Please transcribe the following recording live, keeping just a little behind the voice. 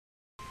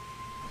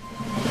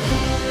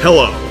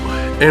Hello,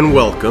 and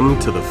welcome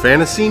to the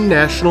Fantasy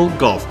National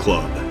Golf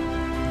Club.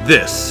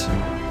 This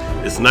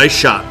is Nice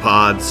Shot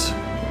Pods,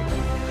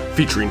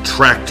 featuring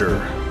Tractor,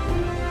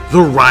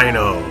 the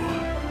Rhino,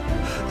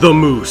 the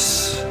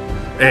Moose,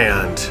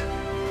 and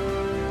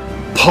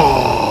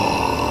Paul.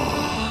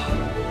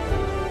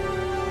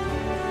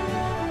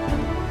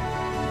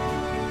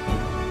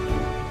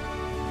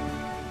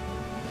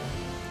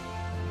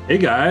 Hey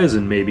guys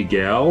and maybe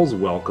gals,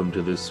 welcome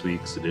to this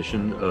week's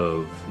edition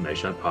of Nice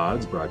Shot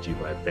Pods, brought to you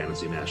by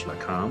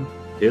FantasyNational.com.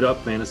 Hit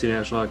up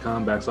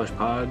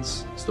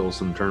FantasyNational.com/pods. Still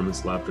some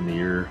tournaments left in the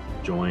year.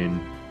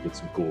 Join, get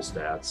some cool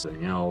stats,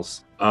 anything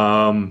else.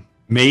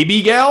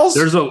 Maybe gals?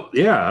 I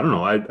don't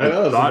know. I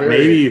thought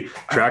maybe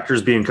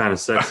Tractor's being kind of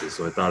sexy,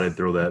 so I thought I'd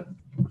throw that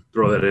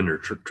in there,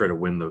 try to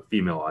win the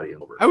female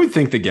audience over. I would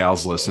think the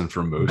gals listen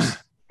for Moose.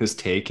 His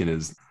take and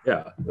his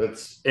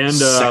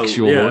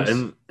sexual voice.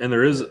 and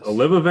there is a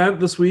live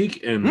event this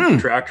week, and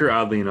Tractor,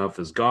 oddly enough,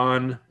 is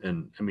gone.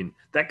 And I mean,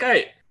 that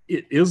guy,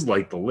 it is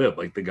like the live,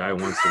 like the guy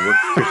wants to work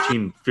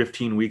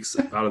 15 weeks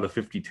out of the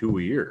 52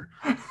 a year.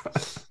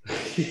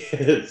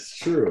 It's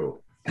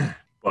true.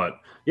 But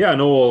yeah,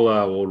 no,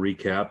 we'll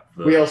recap.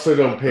 We also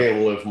don't pay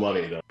him live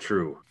money, though.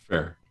 True.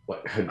 Fair.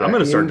 I'm going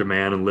to start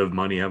demanding live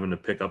money, having to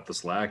pick up the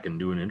slack and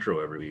do an intro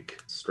every week.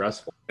 It's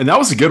stressful. And that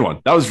was a good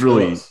one. That was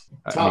really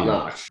top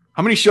notch.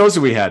 How many shows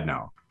have we had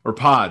now? Or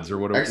pods or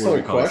what? Excellent what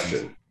do we call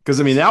question.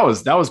 Because I mean, that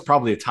was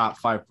probably a top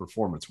 5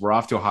 performance. We're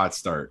off to a hot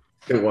start.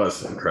 It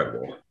was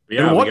incredible.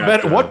 Yeah. And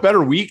what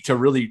better week to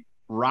really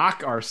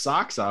rock our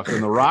socks off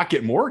than the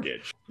Rocket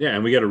Mortgage? Yeah,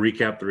 and we got to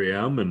recap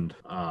 3M, and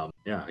I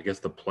guess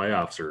the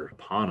playoffs are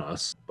upon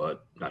us,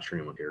 but not sure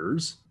anyone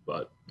cares.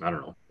 But I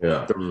don't know.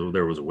 Yeah,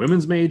 there was a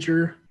women's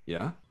major.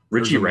 Yeah,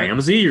 Richie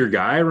Ramsey, your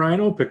guy,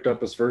 Rhino, picked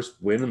up his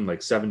first win in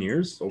like 7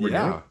 years.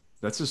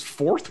 That's his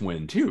 4th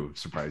win too.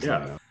 Surprisingly,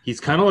 yeah. He's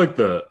kind of like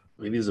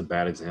maybe he's a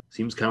bad example.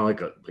 Seems kind of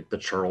like the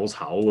Charles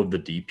Howell of the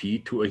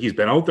DP tour. He's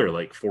been out there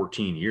like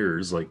 14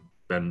 years, like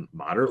been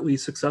moderately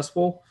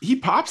successful. He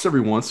pops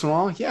every once in a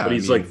while, yeah. But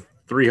he's like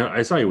 300.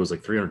 I saw he was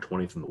like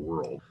 320th in the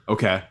world.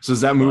 Okay, so does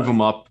that move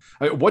him up?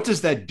 What does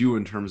that do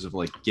in terms of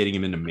like getting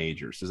him into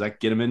majors? Does that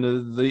get him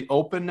into the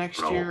Open next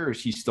year, or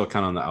is he still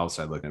kind of on the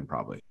outside looking?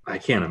 Probably. I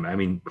can't imagine. I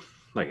mean,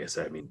 like I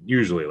said,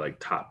 usually like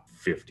top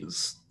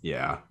 50s.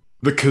 Yeah,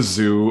 the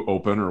Kazoo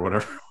Open or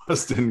whatever it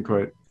was didn't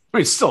quite. I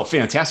mean, it's still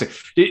fantastic.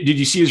 Did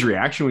you see his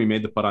reaction when he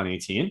made the putt on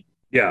 18?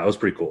 Yeah, it was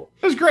pretty cool.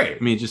 It was great. I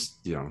mean, just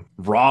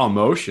raw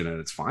emotion, and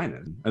it's fine.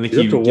 And I think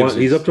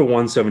he's up to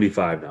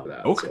 175 now.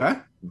 Okay,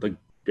 so,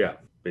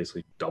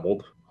 basically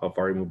doubled how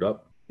far he moved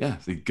up. Yeah,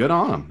 good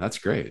on him. That's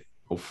great.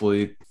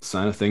 Hopefully,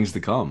 sign of things to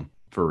come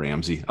for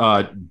Ramsey.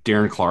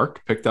 Darren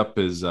Clark picked up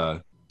his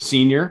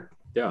senior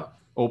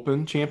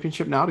Open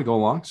championship now to go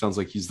along. Sounds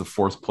like he's the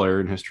 4th player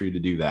in history to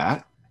do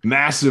that.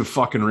 Massive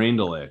fucking rain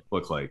delay.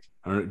 Looked like.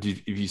 I don't know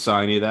if you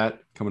saw any of that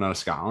coming out of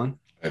Scotland.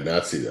 I did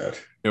not see that.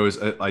 It was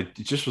it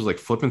just was like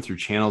flipping through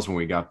channels when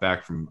we got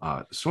back from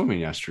swimming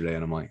yesterday,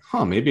 and I'm like,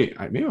 maybe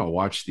I'll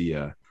watch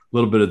the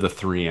little bit of the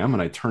 3M,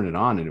 and I turned it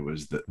on, and it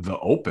was the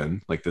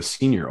Open, like the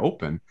senior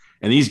Open,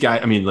 and these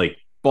guys, I mean, like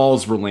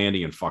balls were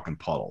landing in fucking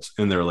puddles,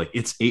 and they're like,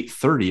 it's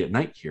 8:30 at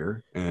night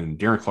here, and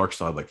Darren Clark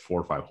still had like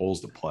 4 or 5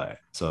 holes to play.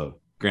 So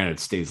granted, it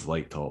stays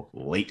late till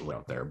late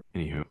out there.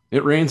 Anywho,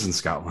 it rains in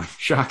Scotland,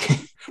 shocking,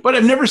 but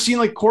I've never seen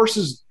like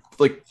courses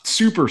like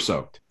super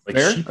soaked, like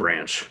Sheep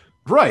Ranch.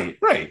 Right.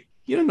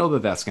 You don't know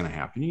that that's going to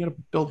happen. You got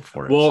to build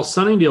for it. Well,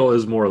 Sunningdale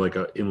is more like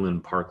a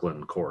inland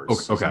parkland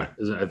course. Okay.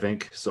 Isn't it, I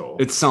think so.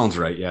 It sounds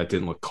right. Yeah, it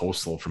didn't look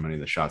coastal from any of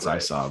the shots I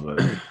saw, but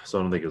so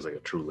I don't think it was like a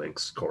true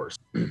links course.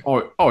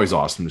 Always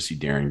awesome to see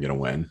Darren get a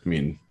win. I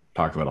mean,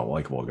 talk about a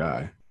likable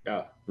guy.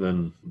 Yeah.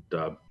 Then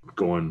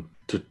going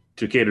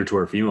to cater to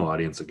our female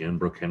audience again,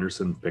 Brooke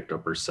Henderson picked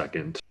up her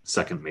second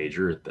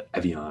major at the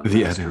Evian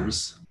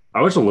Masters.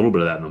 I watched a little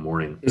bit of that in the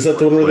morning. Is that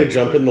the one where they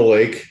jump in the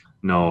lake?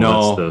 No,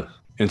 that's the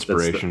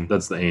Inspiration.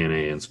 That's the ANA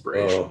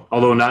Inspiration.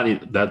 Although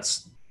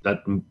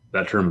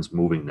that tournament's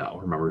moving now.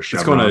 Remember,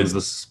 Chevron is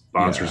the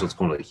sponsor, so it's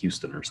going to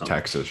Houston or something.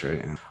 Texas,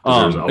 right?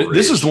 Yeah.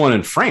 This is the one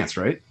in France,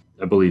 right?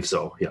 I believe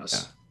so.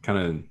 Yes.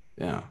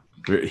 Yeah.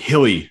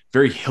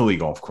 Very hilly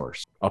golf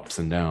course. Ups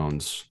and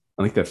downs.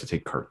 I think they have to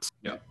take carts.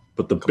 Yeah.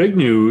 But the big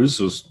news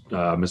was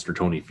Mr.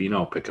 Tony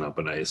Finau picking up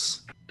a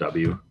nice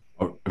W.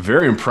 A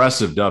very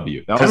impressive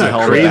W. That was a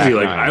hell crazy.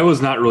 Like I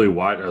was not really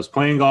watching. I was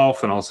playing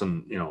golf, and all of a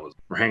sudden,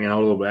 we're hanging out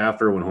a little bit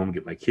after. Went home to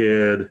get my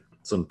kid.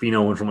 Some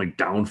Finau went from like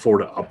down 4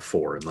 to up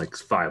 4 in like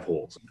 5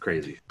 holes.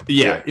 Crazy.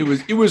 Yeah, it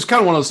was kind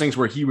of one of those things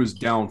where he was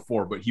down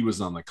 4, but he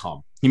was on the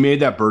come. He made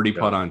that birdie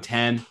putt on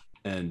 10,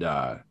 and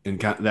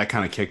that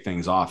kind of kicked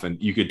things off.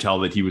 And you could tell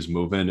that he was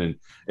moving.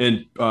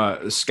 And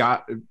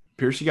Scott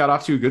Piercy got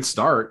off to a good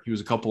start. He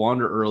was a couple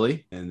under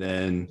early, and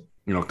then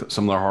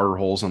some of the harder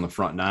holes on the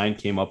front 9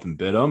 came up and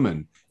bit him,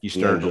 and he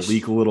started to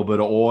leak a little bit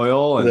of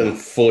oil, and then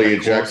fully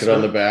ejected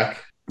on the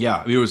back.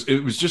 Yeah, it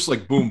was just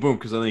like boom, boom,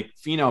 because I think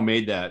Finau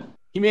made that.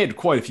 He made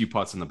quite a few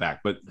putts in the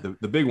back, but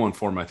the big one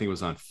for him, I think,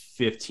 was on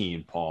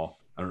 15, Paul.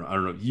 I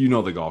don't know. You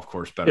know the golf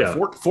course better. Yeah.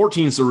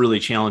 14 is a really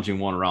challenging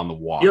one around the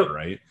water, Yep.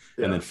 right?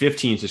 Yeah. And then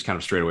 15 is just kind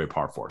of straightaway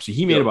par 4. So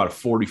he made about a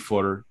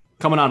 40-footer.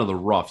 Coming out of the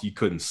rough, you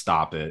couldn't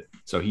stop it.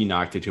 So he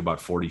knocked it to about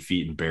 40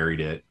 feet and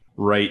buried it.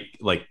 Right,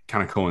 like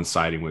kind of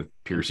coinciding with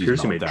Piercy's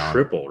Piercy made meltdown.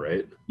 triple,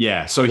 right?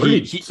 Yeah, so What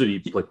did he so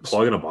he like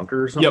plug in a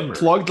bunker or something? Yep,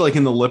 plugged like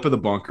in the lip of the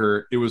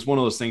bunker. It was one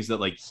of those things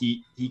that like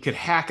he could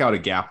hack out a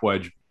gap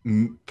wedge,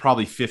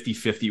 probably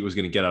 50-50 it was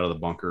going to get out of the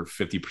bunker,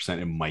 50%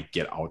 it might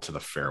get out to the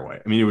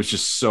fairway. I mean, it was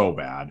just so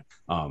bad.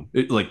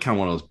 It like kind of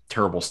one of those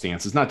terrible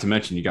stances, not to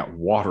mention you got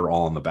water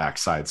all on the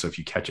backside, so if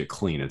you catch it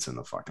clean, it's in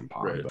the fucking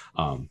pond. Right.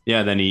 But,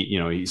 yeah, then he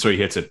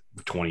hits it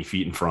 20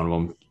 feet in front of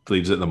him,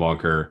 leaves it in the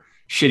bunker,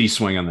 shitty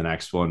swing on the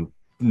next one,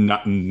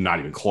 not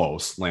even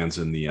close, lands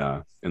in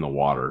the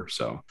water,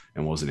 so,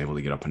 and wasn't able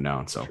to get up and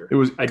down. So it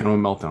was kind of a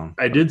meltdown.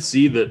 I did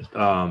see that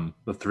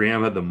the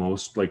 3M had the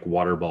most like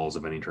water balls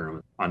of any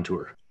tournament on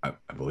tour. I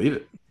believe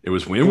it. It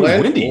was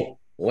windy.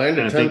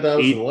 Landed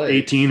 10,000 legs.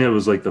 18, it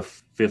was like the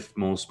 5th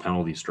most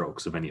penalty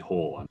strokes of any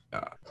hole.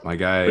 My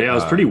guy. But yeah, it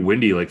was pretty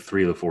windy like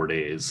 3 of the 4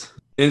 days.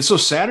 And so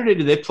Saturday,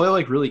 did they play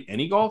like really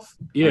any golf?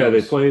 Yeah,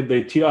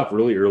 they teed off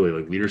really early.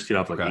 Like leaders teed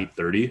off like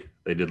 8:30.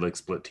 They did like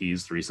split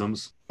tees,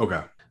 threesomes.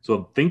 Okay.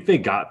 So I think they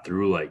got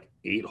through like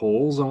 9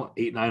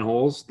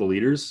 holes, the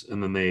leaders,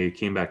 and then they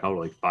came back out at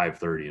like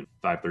 5:30 and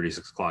 5:30,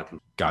 6 o'clock.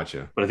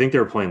 Gotcha. But I think they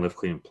were playing lift,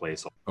 clean, and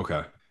place.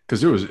 Okay.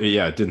 Because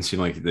it didn't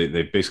seem like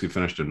they basically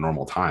finished at a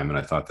normal time, and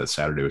I thought that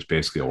Saturday was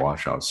basically a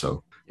washout.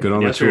 So good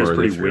on the tour. It was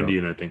pretty windy,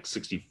 and I think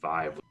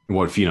 65.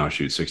 What Finau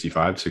shoot?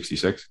 65,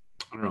 66?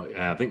 I don't know.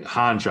 Yeah, I think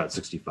Hahn shot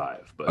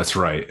 65. But that's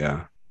right.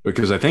 Yeah,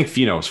 because I think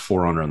Finau was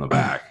 4 under on the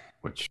back,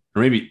 or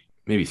maybe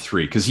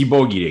 3, because he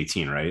bogeyed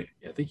 18, right?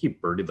 Yeah, I think he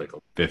birdied like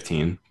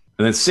 15, and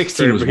then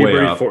 16 was way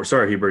up. He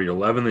birdied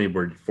 11, then he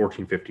birdied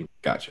 14, 15.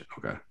 Gotcha.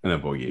 Okay, and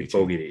then bogeyed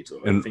 18. Bogeyed 8,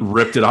 so and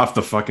ripped it off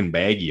the fucking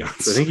baggie.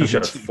 So I think he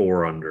shot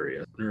 4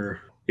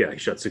 under. Yeah, he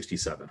shot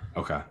 67.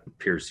 Okay.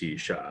 Piercy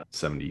shot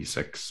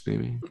 76,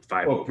 maybe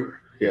 5 over.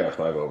 Yeah,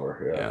 5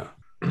 over.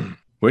 Yeah.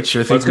 Which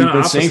I think we've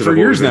been saying for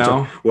years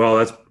now. Well,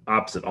 that's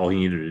opposite. All he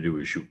needed to do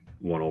was shoot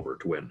 1 over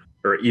to win,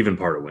 or even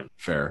par to win.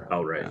 Fair.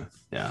 Outright.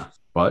 Yeah.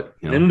 But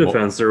in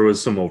defense, there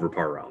was some over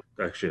par round.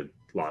 Actually,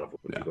 a lot of them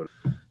when you go to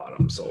the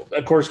bottom. So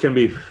that course can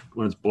be,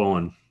 when it's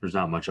blowing, there's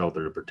not much out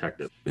there to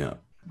protect it. Yeah.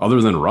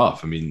 Other than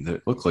rough, I mean,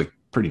 it looked like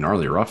pretty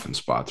gnarly rough in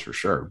spots for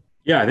sure.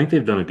 Yeah, I think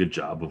they've done a good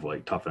job of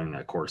like toughening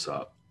that course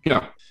up.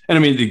 Yeah, and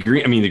I mean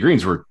the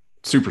greens were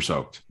super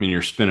soaked. I mean,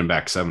 you're spinning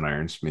back 7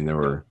 irons. I mean, there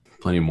were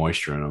plenty of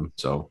moisture in them.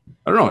 So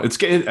I don't know. It's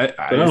starting like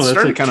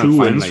kind 2 of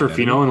wins for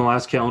Finau in the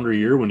last calendar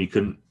year when he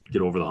couldn't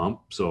get over the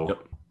hump. So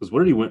what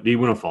did he win? Did he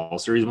win a fall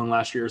series one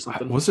last year or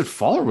something? Was it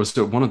fall or was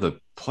it one of the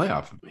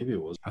playoff? Maybe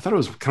it was. I thought it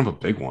was kind of a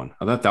big one.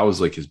 I thought that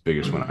was like his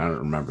biggest one. I don't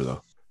remember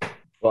though.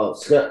 Well,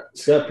 Scott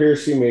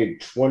Piercy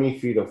made 20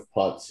 feet of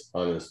putts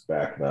on his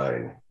back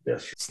 9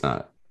 yesterday. It's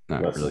not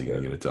really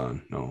going to get it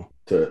done. No.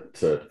 To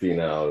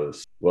Finau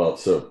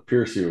so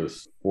Piercy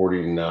was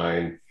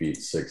 49 feet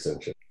 6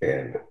 inches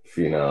and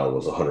Finau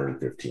was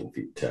 115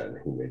 feet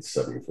 10. He made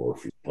 74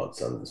 feet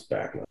putts on his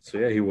back 9. So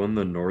yeah, he won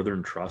the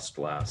Northern Trust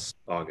last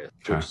August,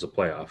 which is a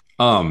playoff.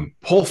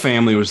 Whole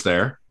family was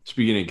there.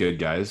 Speaking of good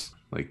guys,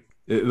 like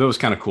that was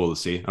kind of cool to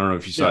see. I don't know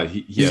if you saw it.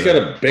 He's got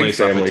a big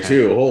family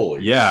too.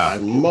 Holy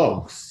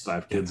smokes.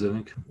 5 kids, I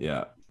think.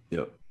 Yeah.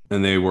 Yep.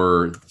 And they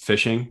were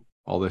fishing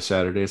all this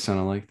Saturday, it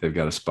sounded like. They've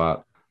got a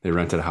spot. They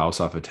rented a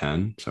house off of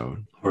 10. So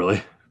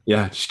really?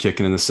 Yeah, just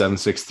kicking in the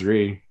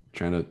 763,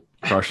 trying to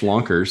crush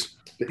lunkers.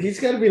 But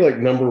he's got to be like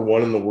number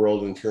 1 in the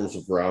world in terms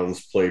of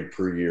rounds played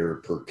per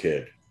year per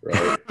kid,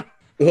 right?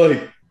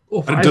 Like,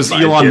 does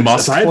Elon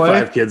Musk play? If I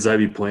had 5 kids, I'd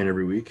be playing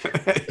every week.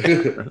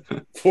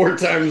 4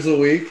 times a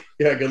week.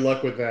 Yeah, good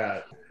luck with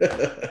that.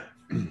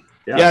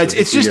 Yeah,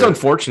 it's just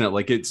unfortunate.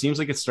 Like it seems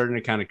like it's starting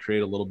to kind of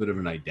create a little bit of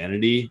an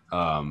identity.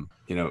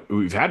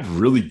 We've had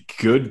really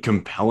good,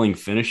 compelling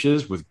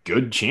finishes with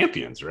good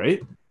champions,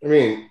 right? I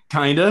mean,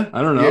 kinda.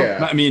 I don't know.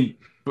 Yeah. I mean,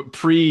 but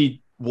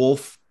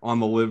pre-Wolf on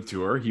the Live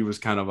Tour, he was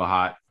kind of a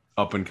hot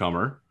up and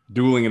comer,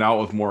 dueling it out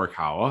with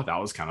Morikawa. That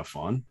was kind of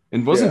fun.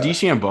 And wasn't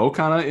DeChambeau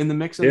kind of in the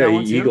mix? He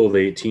eagled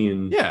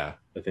 18. Yeah.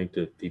 I think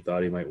that he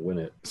thought he might win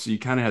it. So you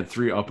kind of had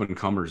 3 up and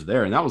comers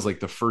there, and that was like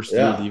the first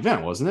year of the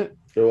event, wasn't it?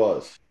 It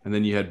was. And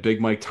then you had Big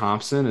Mike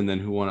Thompson, and then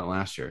who won it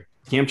last year?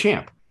 Cam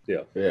Champ.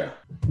 Yeah.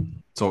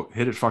 So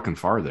hit it fucking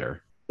far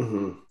there.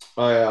 Mm-hmm.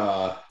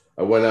 I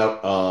went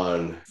out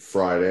on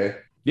Friday.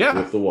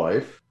 With the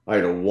wife. I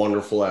had a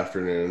wonderful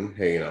afternoon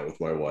hanging out with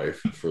my wife,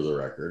 for the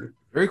record.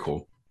 Very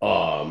cool.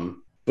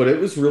 But it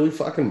was really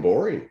fucking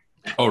boring.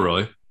 Oh,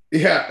 really?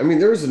 Yeah. I mean,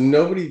 there was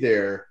nobody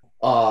there.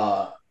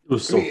 It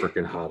was so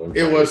freaking hot.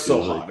 It was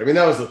so hot. I mean,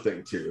 that was the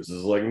thing too. Is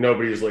like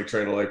nobody's like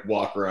trying to like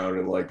walk around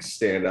and like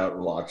stand out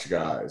and watch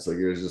guys. Like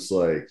it was just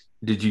like.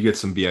 Did you get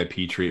some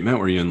VIP treatment?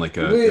 Were you in like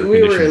a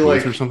we were in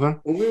like or something?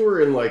 We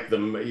were in like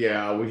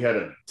we had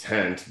a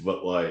tent,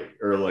 but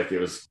it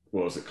was,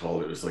 what was it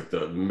called? It was like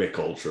the Mick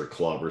Ultra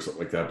Club or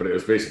something like that. But it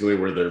was basically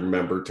where their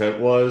member tent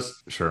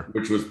was. Sure.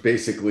 Which was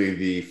basically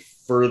the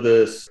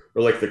furthest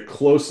or like the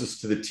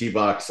closest to the tee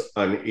box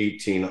on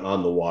 18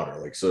 on the water.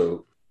 Like,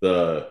 so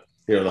the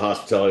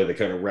hospitality, they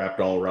kind of wrapped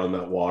all around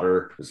that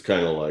water. It's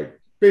kind of like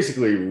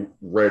basically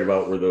right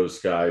about where those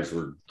guys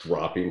were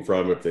dropping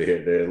from if they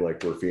hit it in,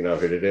 like where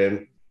Finau hit it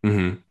in.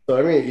 Mm-hmm. So,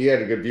 I mean, you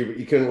had a good view, but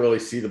you couldn't really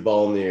see the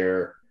ball in the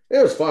air.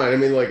 It was fine. I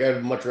mean, like,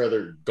 I'd much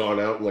rather gone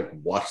out and, like,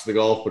 watched the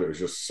golf, but it was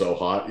just so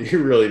hot.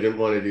 You really didn't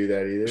want to do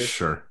that either.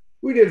 Sure.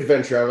 We did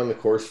venture out on the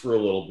course for a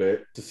little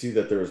bit to see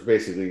that there was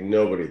basically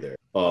nobody there,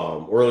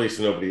 or at least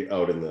nobody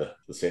out in the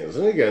stands.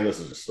 And again, this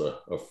is just a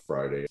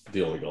Friday,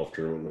 the only golf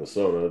tournament in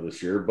Minnesota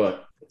this year,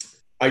 but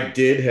I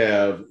did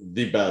have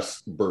the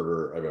best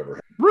burger I've ever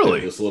had. Really?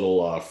 At this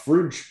little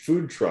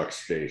food truck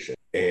station,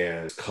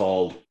 and it's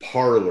called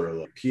Parlor,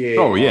 like Parlour.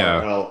 Oh yeah,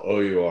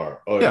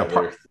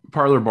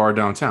 Parlor Bar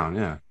downtown.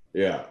 Yeah.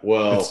 Yeah,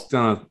 well, it's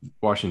down at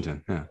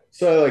Washington. Yeah.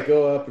 So I like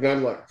go up, and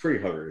I'm like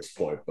pretty hungry at this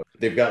point, but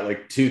they've got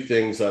like two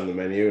things on the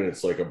menu, and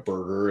it's like a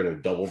burger and a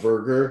double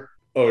burger.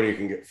 Oh, and you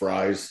can get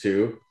fries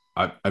too.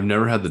 I've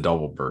never had the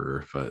double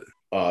burger, but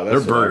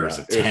their burgers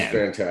a 10. It's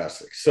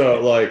fantastic. So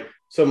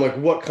I'm like,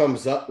 what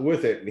comes up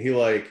with it? And he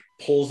like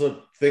pulls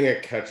a thing of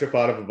ketchup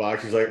out of a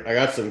box. He's like, I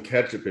got some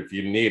ketchup if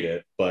you need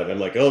it. But I'm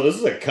like, oh, this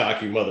is a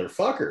cocky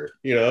motherfucker,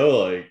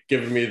 like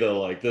giving me the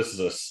like, this is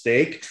a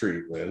steak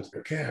treatment.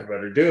 Okay, I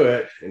better do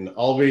it. And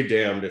I'll be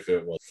damned if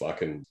it was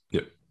fucking.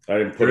 Yep. I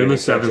didn't put in the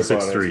ketchup on it.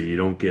 763. You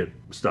don't get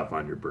stuff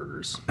on your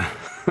burgers.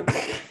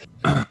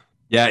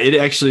 Yeah, it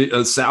actually.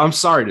 I'm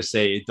sorry to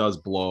say, it does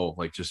blow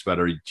like just about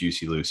a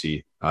Juicy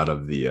Lucy out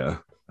of the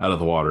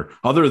water.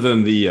 Other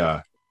than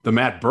the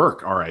Matt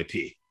Burke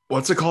RIP.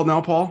 What's it called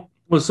now, Paul?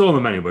 Well, it's still on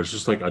the menu, but it's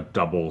just like a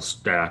double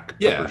stack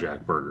Yeah. pepper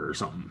jack burger or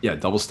something. Yeah,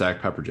 double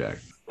stack pepper jack.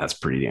 That's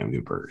pretty damn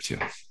good burgers.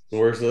 Yeah.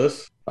 Where's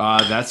this?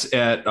 That's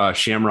at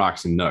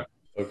Shamrocks and Nook.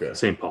 Okay.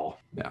 St. Paul.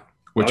 Yeah.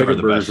 Which Which are are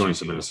the burger best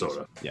joints in Juicy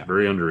Minnesota. Lucy's. Yeah.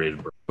 Very underrated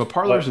burger. But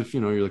Parlors, if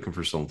you're looking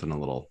for something a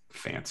little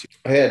fancy.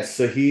 I had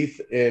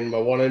Sahith in my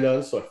one and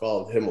done, so I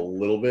followed him a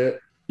little bit.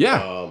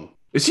 Yeah.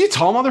 Is he a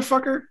tall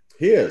motherfucker?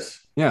 He is.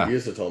 Yeah. He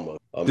is a tall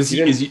motherfucker. Does he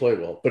he- didn't is he- play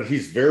well, but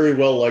he's very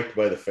well liked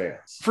by the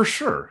fans. For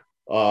sure.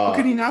 How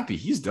could he not be?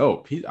 He's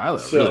dope. I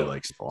really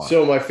like him a lot.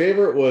 So my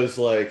favorite was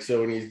like,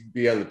 so when he'd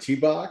be on the tee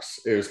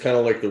box, it was kind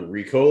of like the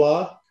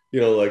Ricola,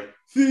 like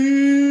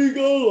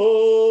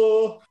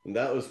Figaro. And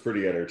that was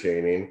pretty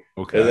entertaining.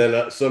 Okay. And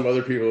then some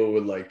other people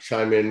would like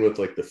chime in with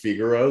like the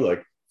Figaro,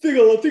 like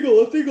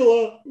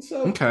Figaro.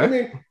 So, Okay. I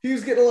mean, he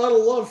was getting a lot of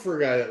love for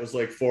a guy that was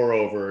like 4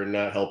 over and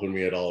not helping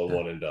me at all in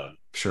one and done.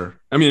 Sure.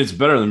 I mean, it's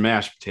better than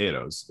mashed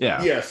potatoes.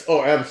 Yeah. Yes.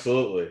 Oh,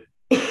 absolutely.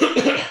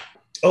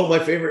 Oh,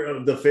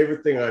 the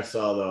favorite thing I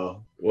saw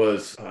though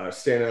was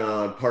standing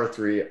on par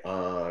 3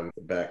 on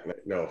the back.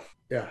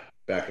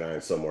 Back 9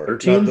 somewhere.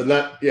 13?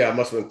 It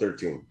must have been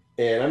 13.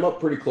 And I'm up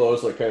pretty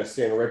close, like kind of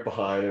standing right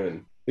behind him.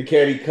 And the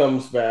caddy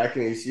comes back,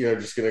 and he's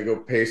just gonna go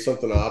pay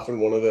something off. And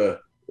one of the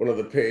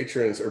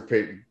patrons or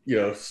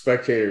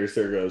spectators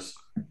there goes,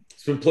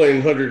 "It's been playing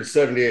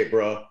 178,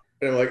 bro."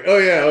 And I'm like, oh,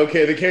 yeah,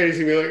 okay. The caddy's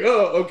going to be like,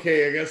 oh,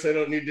 okay, I guess I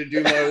don't need to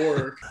do my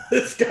work.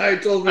 This guy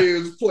told me he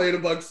was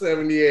playing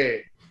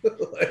 $178.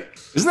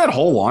 Isn't that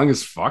hole long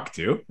as fuck,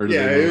 too? Or do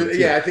they move it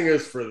too? I think it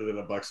was further than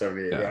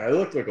 $178. Yeah, it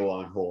looked like a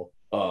long hole.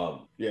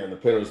 And the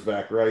pin was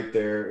back right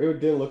there. It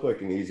didn't look like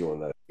an easy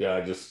one.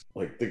 I just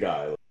like the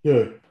guy.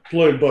 Playing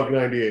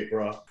 $198,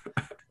 bro.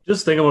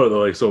 Just think about it though.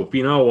 Like, so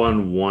Finau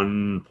won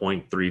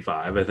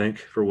 1.35, I think,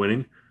 for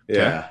winning.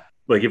 Yeah.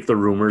 Like, if the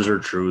rumors are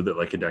true that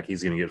like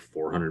Hideki's going to get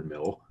 400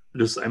 mil,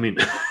 even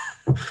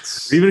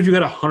if you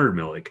got 100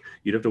 mil, like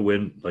you'd have to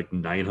win like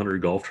 900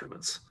 golf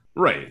tournaments.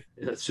 Right.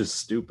 That's just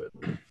stupid.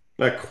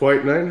 Not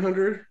quite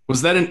 900.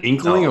 Was that an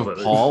inkling No, of but-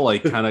 Paul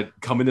like kind of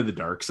coming to the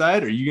dark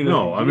side? Are you gonna?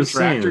 No, I'm just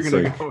saying. It's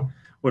Gonna like, go?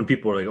 when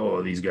people are like,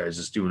 "Oh, these guys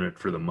just doing it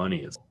for the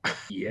money," it's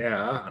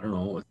I don't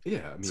know. Yeah,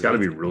 I mean, It's got to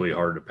be really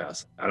hard to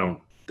pass. I don't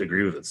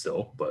agree with it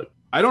still, but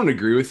I don't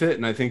agree with it,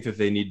 and I think that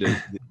they need to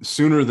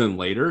sooner than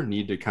later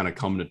need to kind of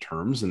come to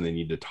terms, and they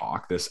need to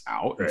talk this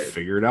out and Right.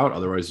 figure it out.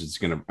 Otherwise, it's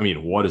gonna. I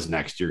mean, what is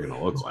next year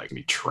gonna look like? I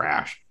mean,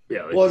 trash.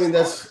 yeah. Like, Well,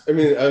 I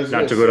mean, I was not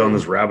gonna to go down say-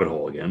 this rabbit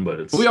hole again, but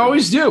it's We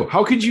always do.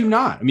 How could you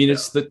not? I mean,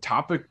 it's the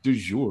topic du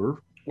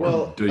jour.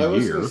 Well, du I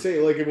was year. going to say,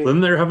 like, I mean, Then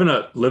they're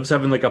Liv's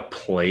having like a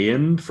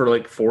play-in for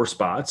like 4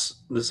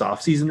 spots this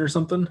offseason or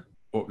something.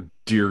 Oh,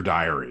 Dear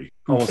Diary.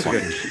 Almost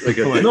like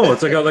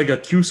it's like a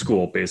Q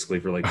school basically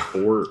for like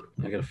 4.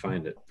 I gotta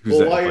find it. Who's Well,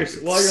 that? while Like,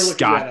 you're looking that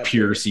Scott up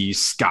Piercy,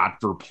 Scott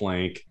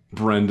Verplank,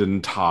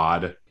 Brendan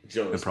Todd,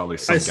 Jonas. and probably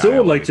some I guy still would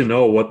like like to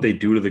know what they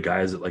do to the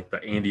guys at like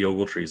the Andy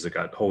Ogletrees that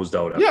got hosed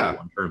out after Yeah.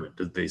 one tournament.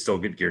 Did they still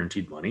get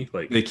guaranteed money?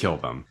 Like, they kill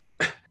them.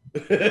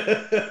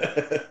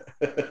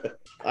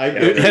 I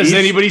Has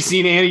anybody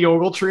seen Andy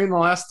Ogletree in the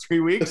last 3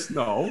 weeks?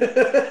 No.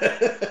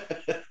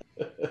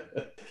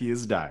 He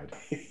has died.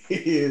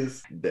 He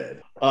is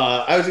dead.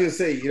 I was gonna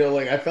say,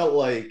 I felt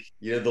like,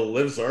 the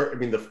lives are. I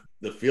mean,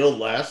 the field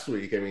last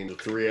week. I mean, the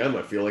 3M.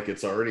 I feel like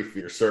it's already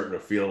you're starting to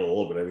feel it a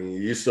little bit. I mean,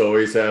 you used to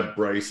always have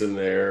Bryson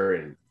there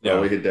and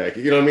probably Hideki.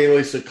 You know what I mean? At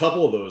least a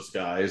couple of those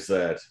guys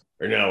that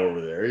are now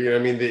over there. You know, I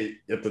mean,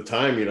 at the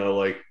time, you know,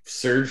 like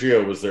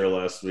Sergio was there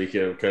last week,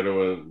 and kind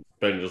of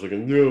been just like,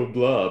 no,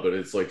 blah, but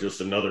it's like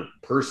just another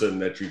person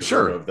that you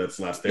heard of that's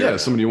not there. Yeah, now.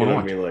 somebody you want to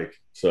watch. I mean, like,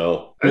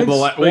 so. The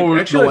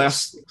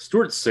last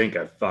Stuart Sink,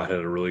 I thought, had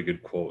a really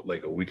good quote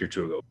like a week or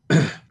two ago.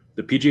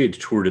 The PGA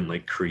Tour didn't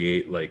like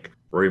create like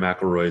Rory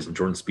McIlroy's and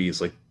Jordan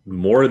Spieth's. Like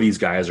more of these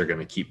guys are going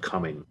to keep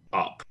coming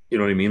up. You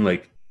know what I mean?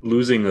 Like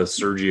losing a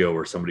Sergio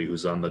or somebody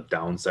who's on the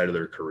downside of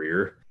their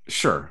career.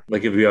 Sure.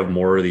 Like if you have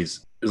more of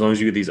these, as long as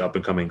you get these up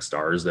and coming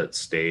stars that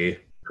stay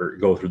or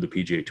go through the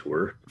PGA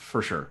Tour,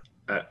 for sure.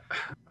 I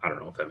don't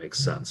know if that makes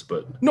sense,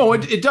 but no,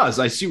 it does.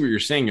 I see what you're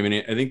saying. I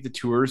mean, I think the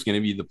tour is going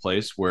to be the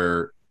place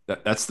where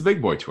that's the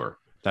big boy tour.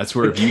 That's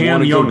where if you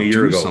want to go a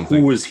year do ago, something.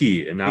 who was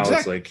he? And now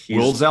it's like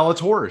Will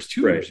Zalatoris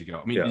 2 right. years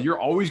ago. I mean, you're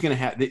always going to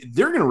have.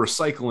 They're going to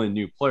recycle in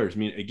new players. I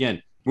mean,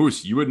 again,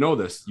 Moose, you would know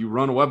this. You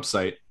run a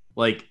website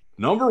like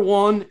number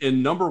 1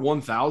 and number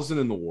 1,000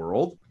 in the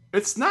world.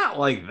 It's not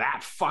like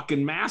that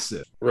fucking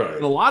massive, right?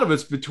 And a lot of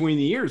it's between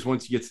the years.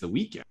 Once you get to the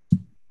weekend,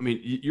 I mean,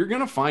 you're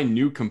going to find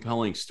new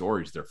compelling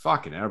stories. They're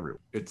fucking everywhere.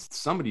 It's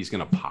somebody's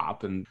going to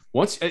pop. And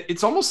once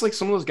it's almost like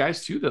some of those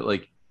guys too, that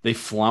like they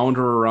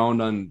flounder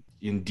around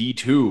in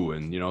D2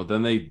 and, you know,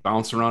 then they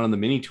bounce around on the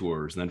mini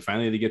tours. And then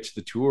finally they get to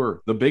the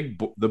tour, the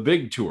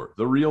big tour,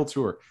 the real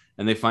tour.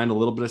 And they find a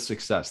little bit of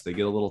success. They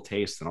get a little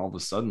taste. And all of a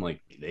sudden,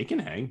 like they can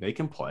hang, they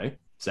can play.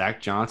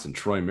 Zach Johnson,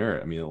 Troy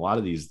Merritt. I mean, a lot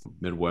of these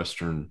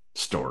Midwestern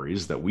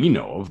stories that we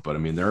know of, but I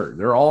mean,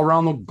 they're all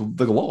around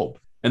the globe.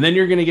 And then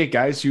you're going to get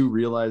guys who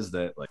realize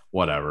that, like,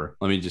 whatever,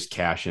 let me just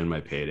cash in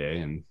my payday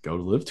and go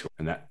to live tour.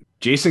 And that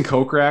Jason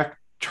Kokrak,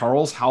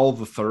 Charles Howell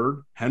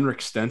III,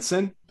 Henrik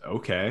Stenson.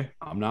 Okay,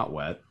 I'm not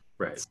wet.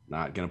 Right. It's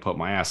not going to put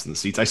my ass in the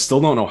seats. I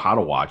still don't know how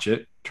to watch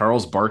it.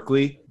 Charles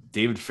Barkley,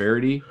 David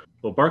Feherty.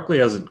 Well, Barkley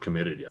hasn't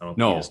committed yet.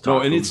 No,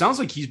 and it sounds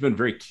like he's been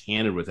very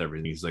candid with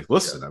everything. He's like,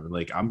 listen,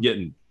 I'm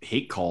getting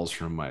hate calls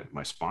from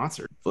my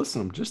sponsor.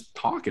 Listen, I'm just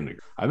talking to her.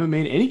 I haven't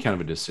made any kind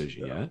of a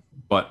decision yet.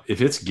 But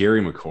if it's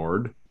Gary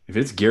McCord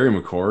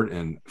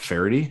and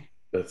Feherty,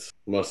 that's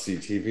must see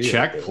TV.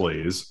 Check,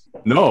 please.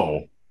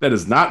 No, that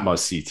is not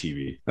must see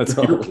TV. That's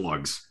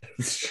earplugs.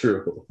 It's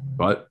true.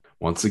 But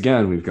once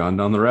again, we've gone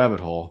down the rabbit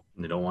hole.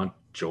 They don't want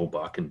Joe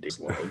Buck and Dave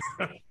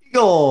Lowe.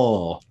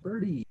 Eagle.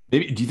 Birdie.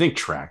 Maybe, do you think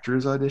Tractor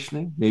is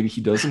auditioning? Maybe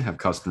he doesn't have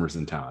customers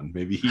in town.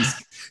 Maybe he's,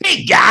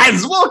 hey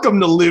guys,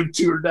 welcome to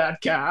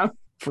livetour.com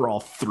for all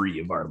 3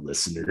 of our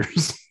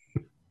listeners.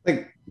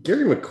 Like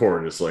Gary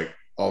McCord is like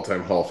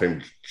all-time Hall of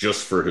Fame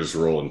just for his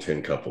role in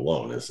Tin Cup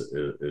alone. Is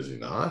he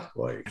not?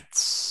 Like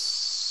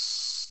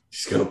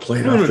he's gonna play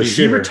it off the Did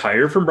he shitter.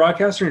 retire from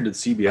broadcasting or did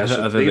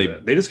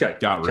CBS? They just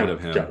got rid of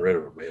him. Got rid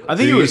of him. I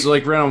think it was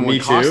like right on when Me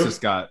Costas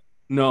too? got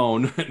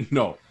no.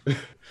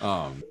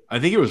 I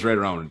think it was right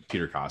around when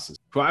Peter Costas.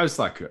 Well, I always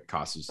thought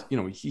Costas, you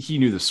know, he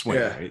knew the swing,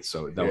 right?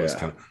 So that was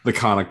kind of the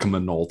Konica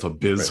Minolta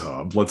biz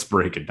hub. Let's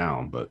break it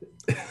down. But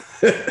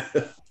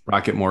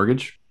Rocket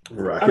Mortgage.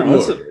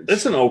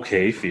 It's an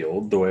okay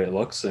field the way it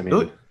looks. I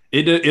mean,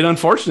 it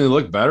unfortunately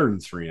looked better than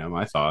 3M,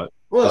 I thought,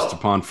 Well, just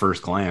upon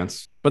first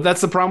glance. But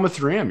that's the problem with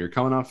 3M. You're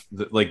coming off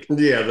the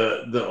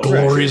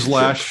Glory's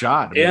last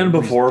shot, and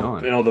before the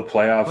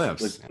playoffs.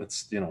 Playoffs. Like,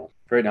 it's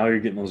right now you're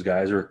getting those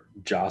guys who are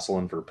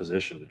jostling for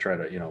position to try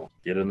to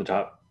get in the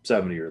top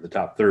 70 or the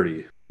top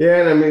 30.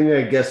 Yeah, and I mean,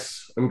 I'm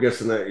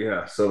guessing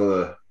that some of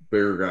the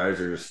bigger guys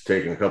are just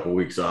taking a couple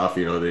weeks off.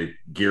 You know, they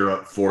gear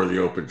up for the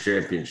Open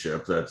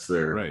Championship. That's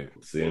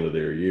it's the end of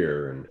their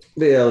year. And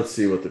let's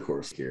see what the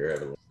course here. I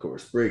have a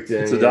course breakdown.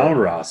 It's a down,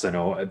 Ross. I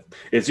know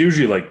it's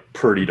usually like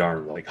pretty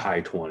darn like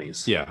high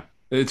 20s. Yeah,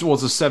 it's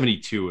a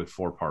 72 with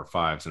 4 par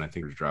 5s, and I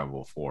think there's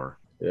drivable 4.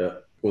 Yeah,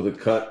 with a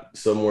cut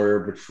somewhere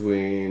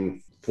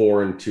between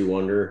 4 and 2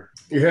 under.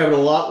 You're having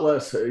a lot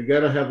less. You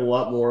got to have a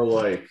lot more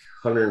like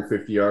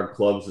 150-yard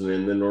clubs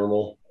than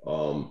normal.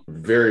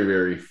 Very,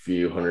 very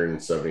few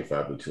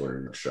 175 to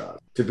 200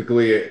 shots.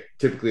 Typically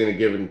in a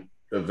given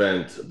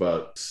event,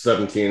 about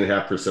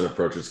 17.5%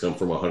 approaches come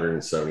from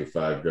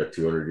 175 to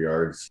 200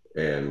 yards,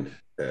 and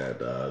at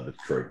the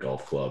Detroit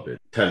Golf Club, it's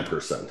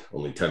 10%,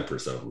 only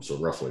 10% of them, so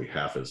roughly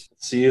half is.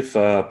 See if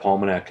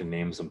Palmanac can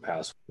name some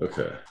pass.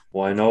 Okay.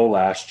 Well, I know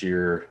last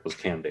year was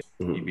Cam Davis.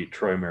 Mm-hmm. He beat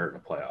Troy Merritt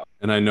in a playoff.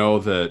 And I know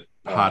that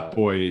hot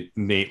boy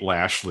Nate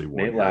Lashley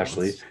won. Nate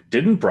Lashley.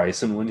 Didn't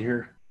Bryson win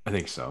here? I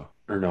think so.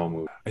 Or no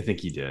move? I think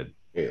he did.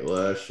 Nate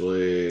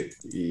Lashley,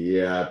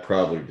 yeah,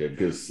 probably did,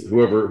 because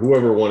whoever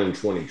won in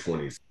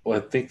 2020. Well,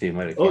 I think they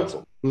might have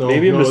canceled.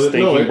 Maybe I'm just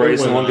thinking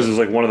Bryson won because it on.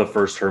 was like one of the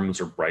first tournaments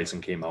where Bryson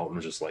came out and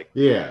was just like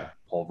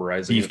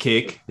pulverizing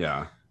beefcake.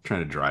 Yeah,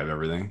 trying to drive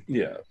everything.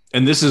 Yeah,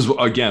 and this is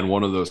again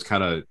one of those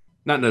kind of,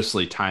 not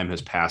necessarily time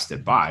has passed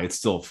it by. It's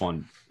still a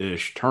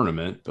fun-ish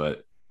tournament,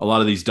 but a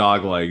lot of these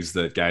dog legs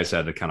that guys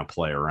had to kind of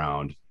play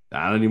around.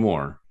 Not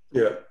anymore.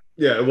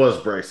 Yeah, it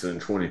was Bryson in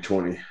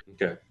 2020.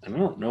 Okay. I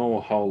don't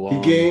know how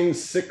long. He gained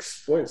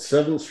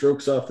 6.7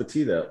 strokes off the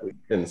tee that week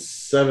and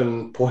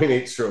 7.8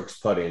 strokks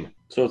putting.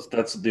 So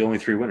that's the only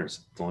 3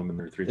 winners. It's only been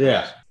there 3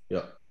 times.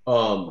 Yeah.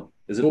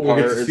 Is it we'll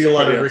par? get to see a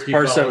lot of Ricky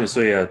par Fowler.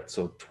 70.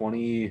 So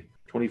 20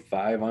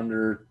 25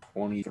 under,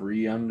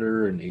 23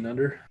 under, and 8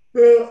 under.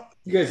 You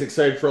guys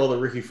excited for all the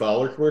Ricky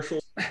Fowler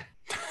commercials?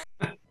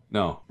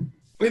 No.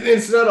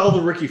 It's not all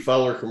the Ricky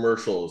Fowler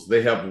commercials.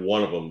 They have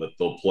one of them that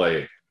they'll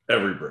play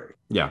every break.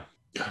 Yeah.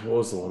 God, what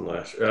was the one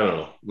last year? I don't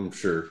know. I'm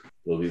sure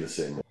it'll be the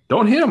same one.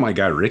 Don't hit on my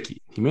guy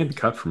Ricky. He made the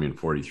cut for me in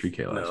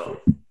 43K last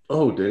week.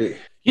 Oh, did he?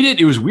 He did.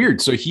 It was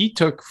weird. So he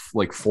took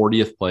like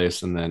 40th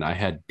place, and then I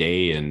had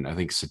Day and I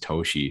think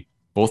Satoshi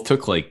both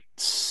took like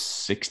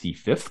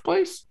 65th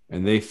place,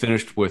 and they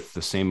finished with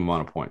the same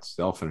amount of points.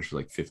 They all finished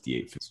with like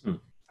 58. I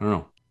don't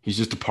know. He's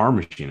just a par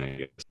machine, I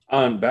guess.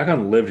 Back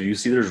on Live, do you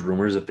see there's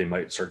rumors that they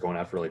might start going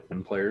after like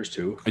win players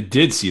too? I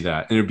did see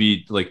that, and it'd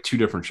be like two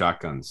different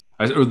shotguns.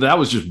 That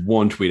was just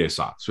one tweet I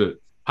saw. So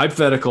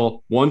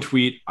hypothetical, one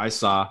tweet I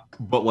saw,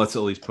 but let's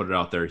at least put it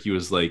out there. He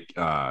was like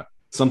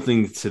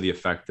something to the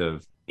effect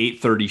of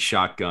 830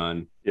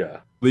 shotgun.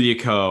 Yeah. Lydia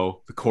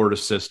Ko, the Corda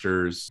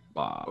sisters,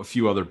 a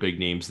few other big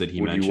names that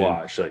he mentioned. You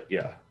watch? Like,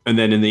 yeah. And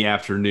then in the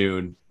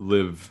afternoon,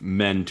 Live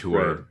Men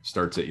Tour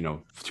starts at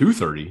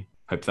 2:30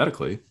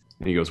 hypothetically.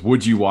 And he goes,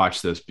 would you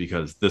watch this?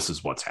 Because this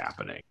is what's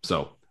happening.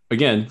 So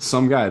again,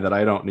 some guy that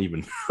I don't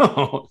even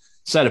know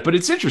said it, but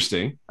it's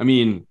interesting. I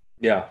mean,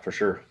 yeah, for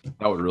sure.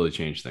 That would really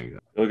change things.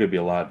 It would be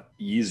a lot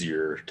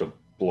easier to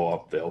blow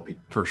up the LP.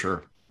 For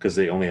sure. Because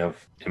they only have,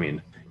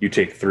 you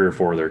take 3 or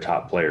 4 of their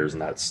top players,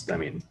 and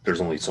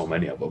there's only so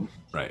many of them.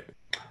 Right.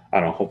 I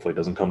don't know. Hopefully it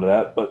doesn't come to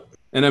that, but.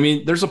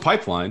 And there's a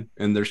pipeline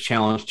and there's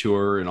Challenge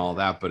Tour and all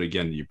that. But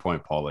again, to your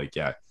point, Paul, like,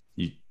 yeah,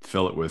 you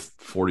fill it with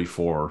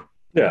 44.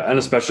 Yeah, and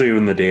especially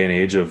in the day and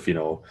age of,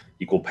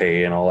 equal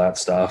pay and all that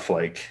stuff,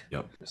 like,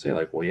 say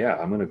like, well, yeah,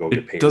 I'm going to go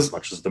get paid as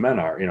much as the men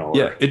are,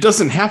 Yeah, it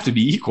doesn't have to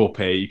be equal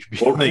pay. You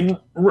could be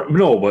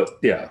no, but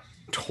yeah.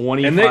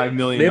 $25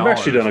 million. They've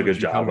actually done a good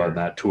job on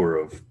that tour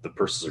of the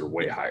purses are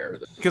way higher.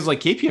 Because like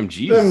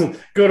KPMG.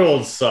 Good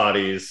old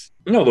Saudis.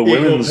 No, the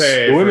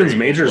women's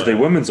majors, the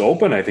women's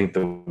open, I think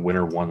the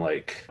winner won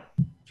like,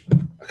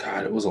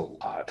 God, it was a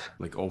lot.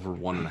 Like over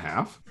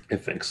 1.5? I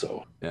think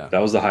so. Yeah. That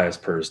was the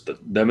highest purse.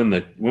 Them and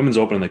the women's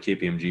open and the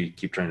KPMG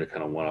keep trying to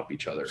kind of one up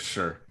each other.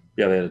 Sure.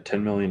 Yeah, they had a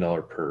 $10 million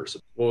purse.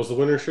 What was the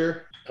winner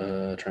share?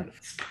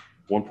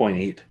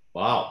 1.8.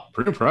 Wow.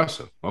 Pretty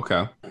impressive.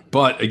 Okay.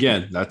 But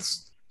again,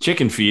 that's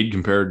chicken feed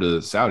compared to the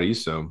Saudis.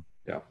 So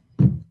yeah.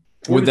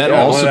 Would that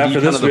also after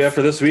be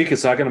after this week,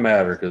 it's not going to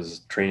matter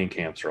because training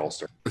camps are all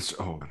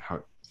starting.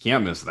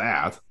 Can't miss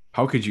that.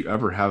 How could you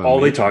ever have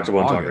all they talked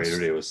about on Talk Radio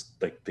today was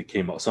like they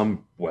came up,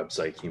 some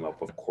website came up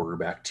with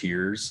quarterback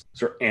tiers.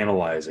 So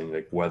analyzing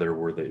like whether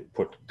where they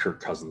put Kirk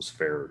Cousins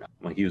fair or not.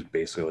 Like he was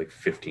basically like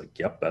 15.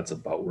 Yep, that's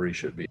about where he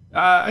should be.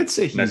 I'd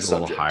say he's a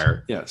little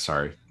higher. Yeah,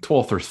 sorry.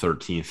 12th or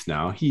 13th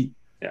now.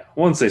 Yeah.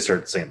 Once they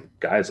start saying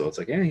guys though, it's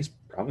like, he's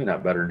probably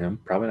not better than him.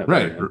 Probably not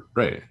better than him.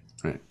 Right.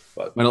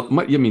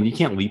 But you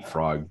can't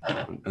leapfrog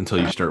until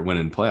you start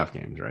winning playoff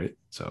games, right?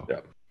 So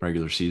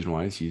regular season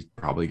wise, he's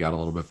probably got a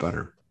little bit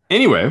better.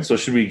 Anyway, so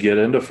should we get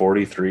into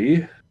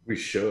 43? We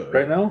should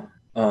right now.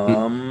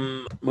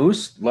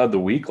 Moose led the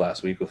week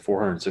last week with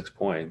 406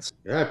 points.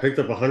 Yeah, I picked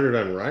up 100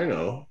 on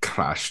Rhino.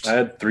 Crushed. I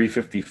had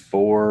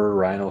 354,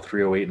 Rhino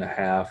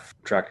 308.5,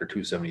 Tractor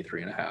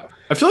 273.5.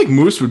 I feel like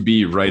Moose would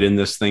be right in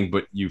this thing,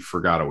 but you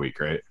forgot a week,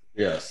 right?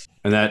 Yes.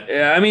 And that,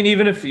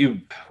 even if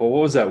what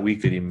was that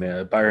week that he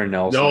made? Byron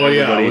Nelson. Oh,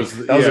 yeah.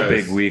 That was a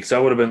big week. So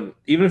that would have been,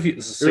 even if you, it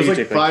was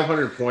like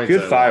 500 points. If you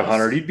had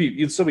 500,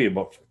 you'd still be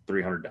about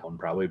 300 down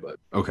probably, but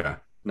okay.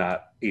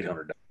 Not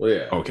 800 down. Well,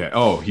 yeah. Okay.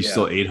 Oh, he's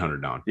still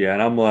 800 down. Yeah.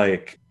 And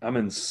I'm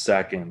in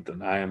second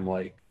and I am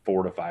like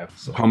 4 to 5.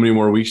 So. How many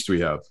more weeks do we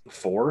have?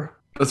 4.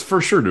 That's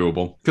for sure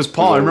doable. Because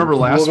Paul, I remember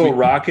last week.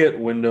 Rocket,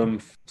 Wyndham,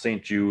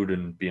 St. Jude,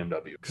 and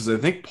BMW. Because I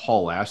think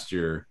Paul last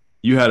year,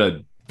 you had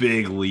a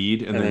big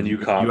lead and then you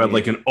had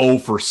like an 0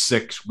 for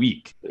 6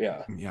 week.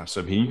 Yeah. Yeah.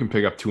 So you can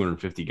pick up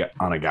 250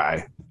 on a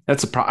guy.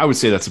 I would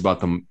say that's about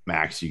the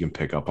max you can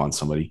pick up on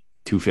somebody.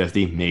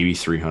 250, maybe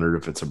 300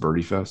 if it's a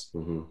birdie fest.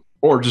 Mm-hmm.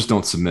 Or just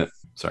don't submit.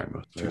 Sorry,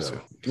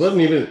 it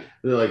wasn't even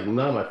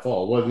not my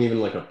fault. It wasn't even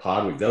like a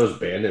pod week. That was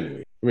Bandon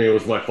week. It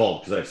was my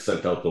fault because I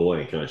sent out the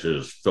link and I should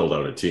have just filled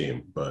out a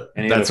team. But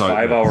and he had a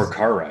 5-hour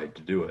car ride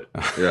to do it.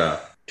 Yeah.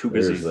 Too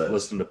busy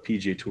listening to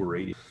PJ Tour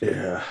radio.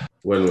 Yeah.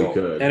 When we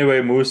could.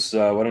 Anyway, Moose,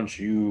 why don't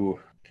you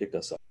kick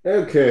us up?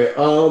 Okay.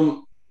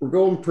 We're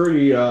going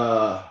pretty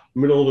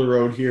middle of the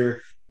road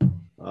here.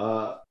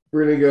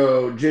 We're gonna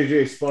go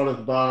JJ Spawn at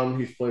the bottom.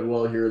 He's played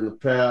well here in the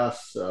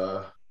past.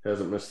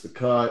 Hasn't missed the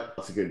cut.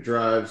 Lots of good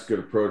drives, good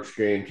approach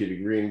game, tee to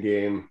green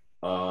game.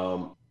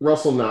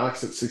 Russell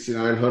Knox at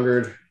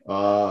 6,900.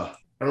 I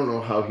don't know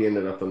how he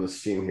ended up on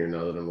this team here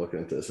now that I'm looking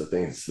at this. I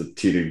think it's the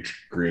tee to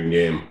green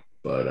game,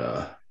 but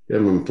he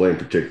hasn't been playing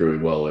particularly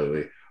well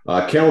lately.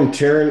 Callum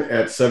Tarrant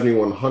at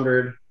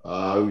 7,100. He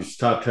was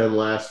top 10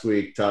 last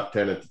week, top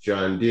 10 at the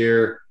John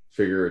Deere.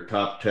 Figure a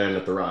top 10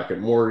 at the Rocket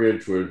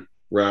Mortgage would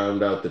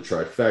round out the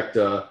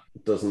trifecta.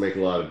 It doesn't make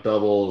a lot of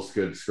doubles.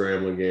 Good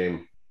scrambling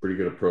game. Pretty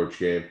good approach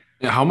game.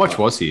 Yeah, how much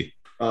was he?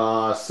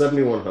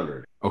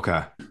 7,100.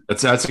 Okay,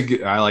 that's a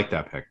good. I like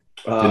that pick.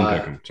 Didn't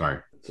pick him. Sorry.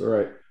 It's all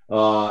right.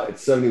 At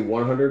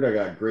 7,100, I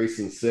got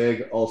Grayson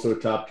Sig, also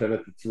top 10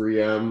 at the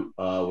 3M,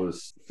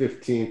 was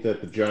 15th at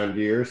the John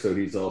Deere. So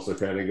he's also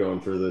kind of going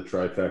for the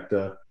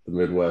trifecta, the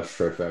Midwest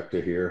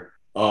trifecta here.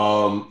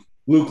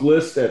 Luke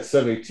List at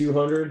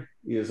 7,200.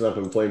 He has not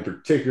been playing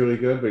particularly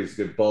good, but he's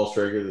a good ball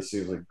striker. This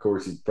seems like a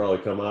course he'd probably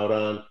come out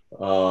on.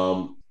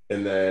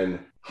 And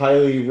then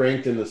highly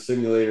ranked in the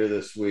simulator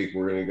this week,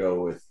 we're going to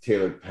go with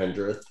Taylor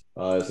Pendrith.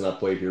 Has not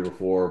played here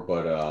before,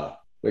 but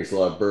makes a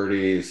lot of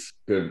birdies,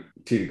 good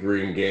tee to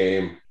green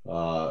game.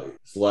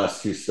 His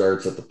last 2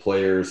 starts at the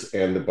Players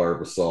and the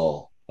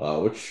Barbasol,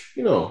 which,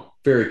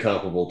 very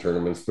comparable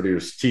tournaments, but he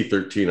was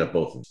T13 at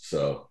both of them.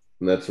 So,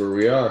 and that's where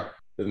we are.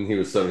 And he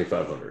was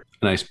 7,500.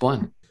 Nice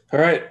blend. All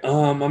right.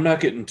 I'm not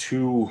getting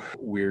too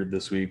weird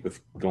this week with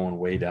going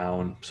way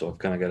down. So I've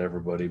kind of got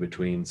everybody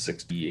between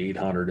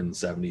 6,800 and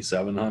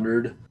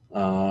 7,700.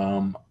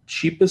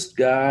 Cheapest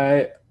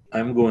guy,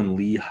 I'm going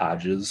Lee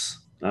Hodges.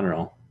 I don't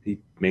know. He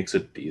makes a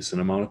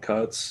decent amount of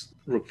cuts.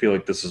 I feel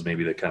like this is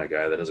maybe the kind of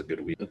guy that has a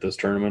good week at this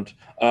tournament.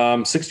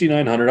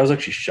 6,900. I was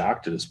actually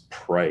shocked at his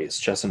price.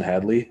 Chesson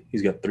Hadley.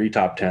 He's got 3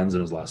 top 10s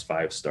in his last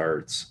 5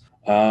 starts.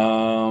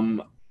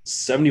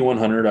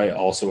 7,100. I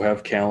also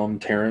have Callum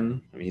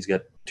Tarrant. I mean, he's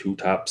got 2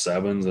 top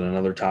 7s and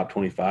another top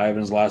 25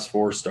 in his last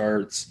 4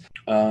 starts.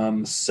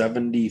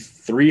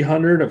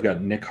 7,300. I've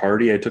got Nick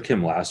Hardy. I took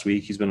him last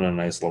week. He's been on a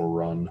nice little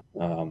run.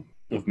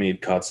 I've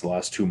made cuts the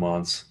last 2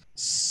 months.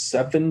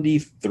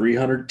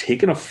 7,300.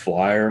 Taking a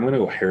flyer. I'm going to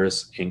go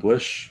Harris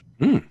English.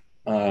 He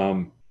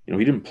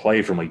didn't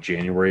play from like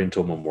January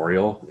until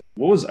Memorial.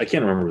 I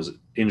can't remember, it was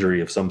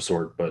injury of some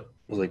sort, but it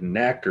was like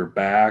neck or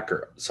back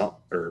or something,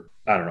 or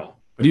I don't know.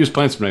 But he was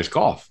playing some nice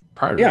golf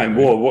prior to that,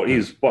 right?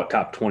 He's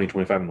top 20,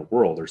 25 in the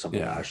world or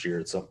something last year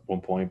at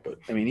one point. But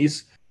I mean,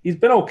 he's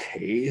been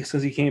okay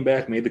since he came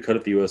back. Made the cut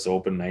at the U.S.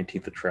 Open,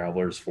 19th at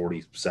Travelers,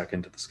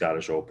 42nd at the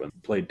Scottish Open.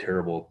 Played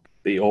terrible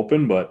the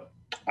Open, but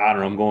I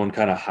don't know. I'm going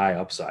kind of high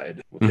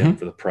upside with him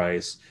for the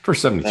price. For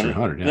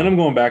 7,300, Then I'm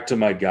going back to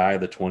my guy,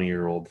 the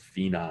 20-year-old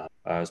Phenom.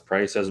 His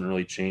price hasn't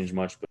really changed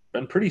much, but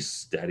been pretty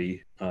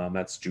steady.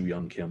 That's Ju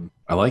Young Kim.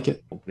 I like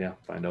it. Yeah,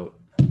 find out.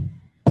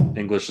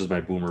 English is my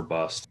boomer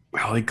bust.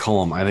 I like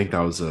Cullum. I think that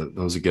was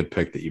a good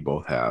pick that you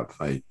both have.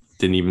 I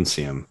didn't even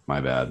see him. My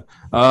bad.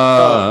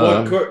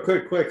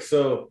 Quick.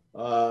 So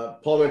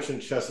Paul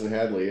mentioned Chesson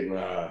Hadley, and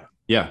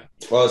yeah.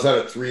 Well, I was out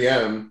at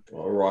 3M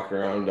while we're walking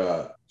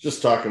around,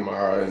 just talking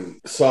Mara, and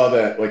saw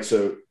that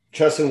so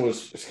Chesson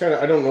it's kind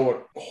of, I don't know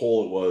what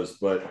hole it was,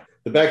 but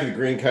the back of the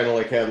green kind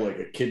of had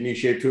a kidney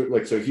shape to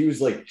it. So he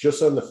was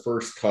just on the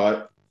first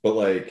cut,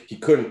 but he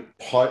couldn't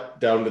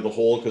putt down to the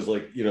hole because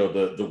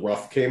the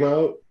rough came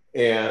out.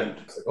 And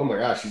it's oh my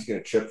gosh, he's going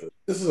to chip this.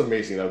 This is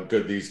amazing how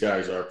good these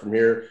guys are from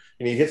here.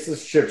 And he hits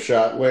this chip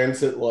shot,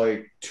 lands it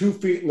 2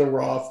 feet in the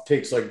rough,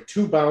 takes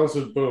 2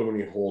 bounces, boom,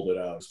 and he holed it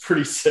out. It's a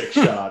pretty sick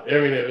shot. I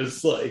mean, it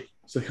was oh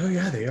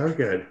yeah, they are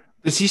good.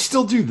 Does he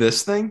still do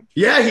this thing?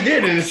 Yeah, he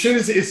did. And as soon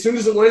as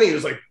it went, he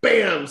was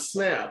bam,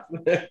 snap.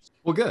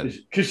 Well, good.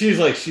 Because she's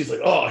like,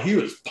 oh, he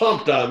was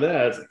pumped on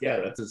that. It's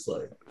yeah, that's his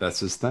that's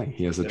his thing.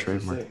 He has a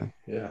trademark thing.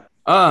 Yeah.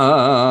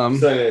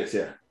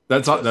 Yeah.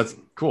 That's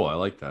cool. I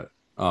like that.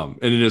 And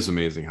it is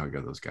amazing how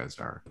good those guys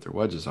are. Their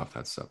wedges off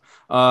that stuff.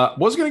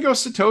 Was going to go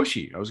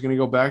Satoshi. I was going to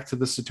go back to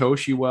the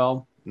Satoshi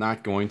well.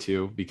 Not going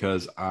to,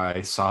 because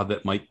I saw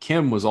that Mike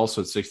Kim was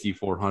also at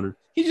 6,400.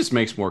 He just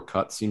makes more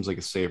cuts. Seems like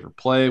a safer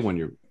play when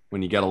you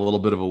get a little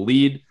bit of a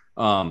lead.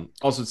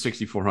 Also at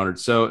 6,400.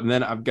 So, and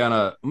then I'm going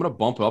to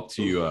bump up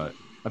to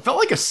I felt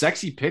like a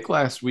sexy pick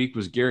last week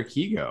was Garrick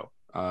Higo.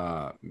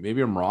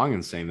 Maybe I'm wrong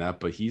in saying that,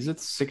 but he's at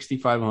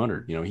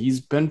 6,500. He's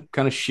been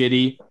kind of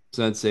shitty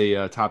since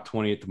a top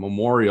 20 at the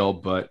Memorial,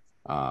 but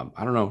I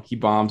don't know. He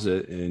bombs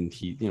it, and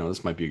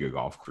this might be a good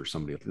golf for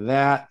somebody like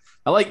that.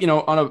 I like,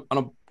 on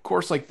a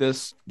course like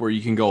this where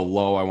you can go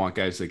low, I want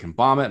guys that can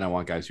bomb it, and I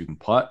want guys who can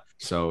putt.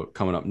 So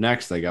coming up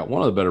next, I got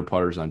one of the better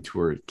putters on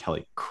tour,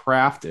 Kelly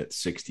Kraft at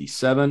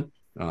 67.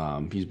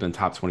 He's been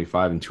top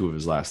 25 in 2 of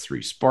his last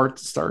 3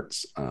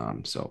 starts.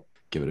 So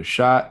give it a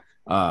shot.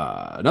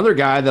 Another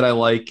guy that I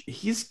like,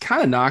 he's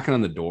kind of knocking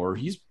on the door.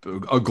 He's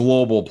a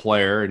global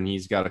player, and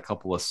he's got a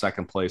couple of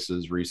second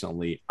places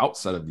recently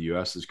outside of the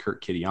U.S. is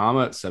Kurt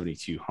Kitayama at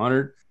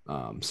 7,200.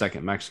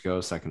 Second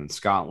Mexico, second in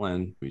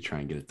Scotland. We try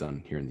and get it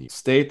done here in the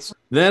States.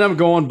 Then I'm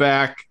going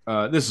back.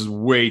 This is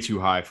way too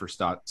high for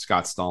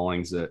Scott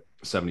Stallings at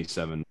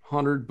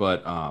 7,700,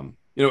 but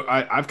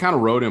I've kind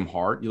of rode him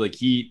hard.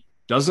 He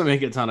doesn't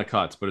make a ton of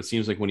cuts, but it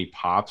seems like when he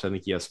pops, I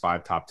think he has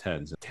 5 top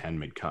 10s and 10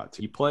 mid cuts.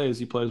 He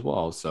plays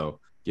well.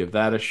 So give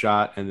that a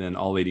shot. And then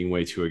all leading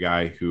way to a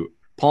guy who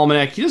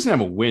Palmanek, he doesn't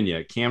have a win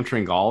yet. Cam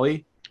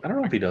Tringali. I don't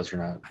know if he does or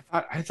not.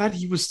 I thought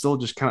he was still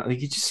just kind of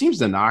he just seems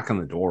to knock on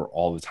the door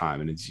all the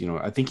time. And it's,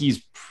 I think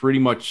he's pretty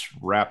much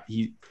wrapped.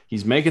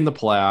 He's making the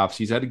playoffs.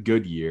 He's had a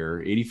good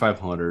year,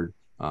 8,500.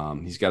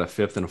 He's got a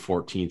 5th and a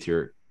 14th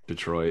here at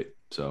Detroit.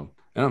 So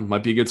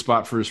might be a good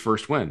spot for his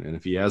first win. And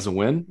if he has a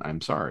win,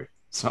 I'm sorry.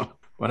 So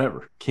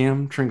whatever.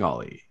 Cam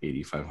Tringali,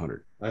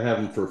 8,500. I have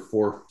him for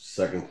 4th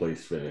second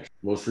place finish.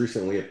 Most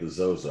recently at the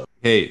Zozo.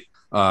 Hey,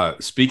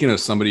 Speaking of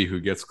somebody who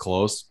gets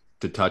close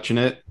to touching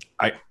it,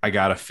 I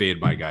gotta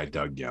fade my guy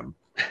Doug Gim.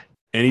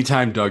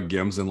 Anytime Doug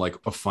Gim's in like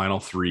a final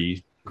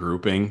three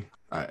grouping,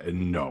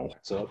 no.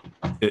 So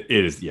It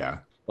is, yeah.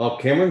 Well,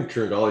 Cameron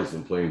Tringale's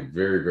been playing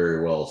very,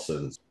 very well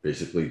since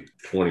basically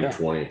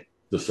 2020,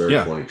 the start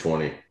of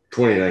 2020,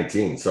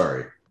 2019.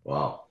 Sorry.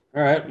 Wow.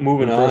 all right,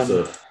 moving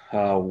Impressive.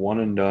 on. One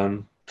and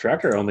done.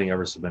 Tractor, I don't think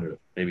ever submitted it.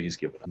 Maybe he's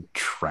given up.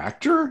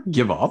 Tractor?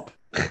 Give up?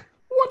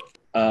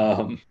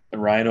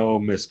 Rhino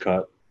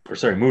miscut,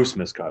 Moose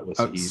miscut with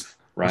Steve.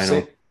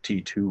 Rhino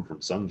T2 from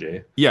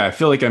Sungjae. Yeah, I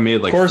feel like I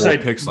made like Of course, 4 I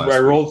picks last I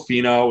week. rolled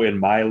Finau in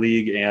my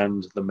league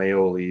and the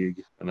Mayo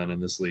league, and then in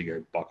this league I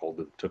buckled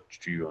and took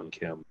Ju on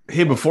Kim.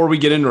 Hey, before we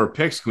get into our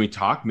picks, can we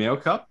talk Mayo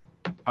Cup?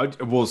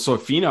 So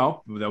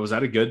Finau, was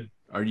that a good?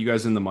 Are you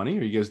guys in the money?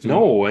 Are you guys doing?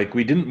 No, like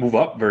we didn't move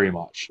up very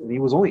much, and he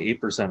was only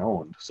 8%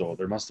 owned, so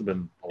there must have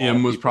been.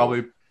 Im was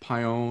probably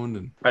pie owned,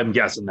 and I'm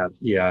guessing that.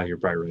 Yeah, you're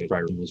probably right.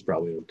 Byron was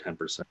probably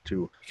 10%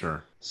 too.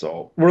 sure.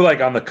 So we're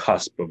like on the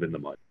cusp of in the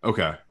money.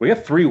 Okay, We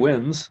have 3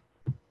 wins,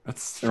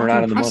 that's and we're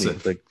not in the money.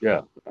 impressive. Like,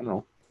 yeah, I don't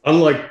know.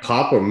 Unlike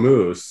Papa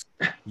Moose.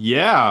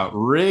 Yeah,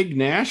 Rig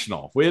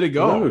National, way to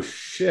go. Oh,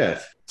 shit.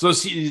 So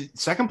is he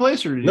second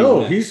place or did he No,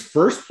 win? he's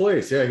first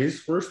place. Yeah, he's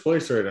first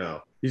place right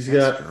now. He's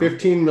That's got true.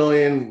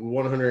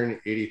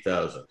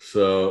 15,180,000.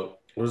 So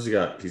what does he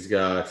got? He's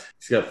got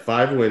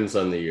 5 wins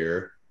on the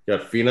year. He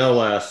got Finau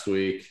last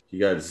week. He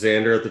got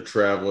Xander at the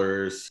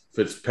Travelers,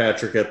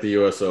 Fitzpatrick at the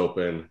U.S.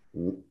 Open,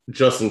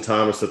 Justin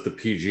Thomas at the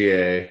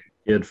PGA.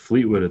 He had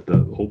Fleetwood at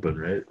the Open,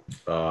 right?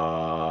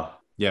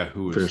 Yeah,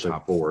 who was Finished like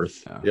top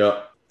 4th.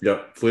 Yeah.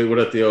 Yep. Fleetwood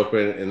at the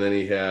Open, and then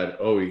he got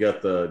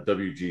the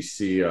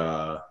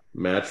WGC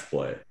match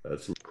play.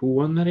 That's Who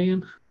won that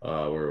again?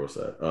 where was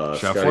that? Scheffler?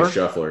 Scotty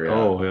Scheffler. Yeah.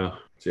 Oh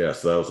yeah.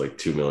 So that was like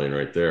 2 million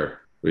right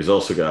there. But he's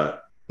also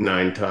got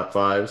 9 top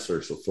 5s,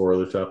 or so 4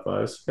 other top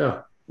 5s.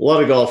 Yeah, a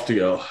lot of golf to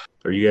go.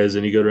 Are you guys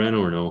any good,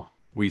 Rhino, or no?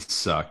 We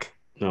suck.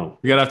 No.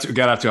 We got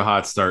off to a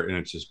hot start, and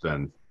it's just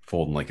been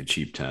folding like a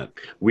cheap tent.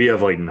 We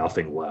have like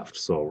nothing left,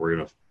 so we're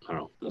gonna. I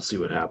don't know. We'll see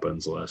what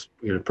happens. We're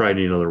gonna probably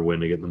need another win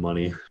to get the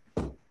money,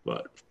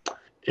 but.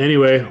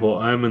 Anyway, well,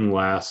 I'm in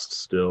last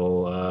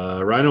still.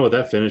 Rhino, with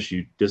that finish,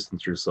 you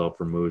distanced yourself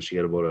from Moose.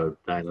 You got about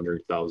a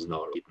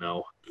 $900,000 lead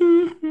now.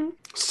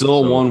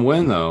 Still So- 1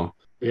 win though.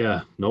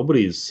 Yeah,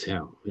 nobody's.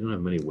 Yeah, we don't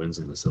have many wins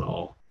in this at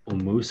all. Well,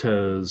 Moose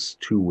has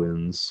 2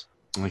 wins.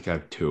 I think I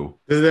have 2.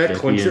 Does that Becky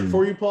clinch it and-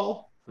 for you,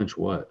 Paul? Which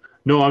what?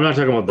 No, I'm not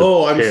talking about the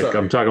Oh, I'm pick. sorry.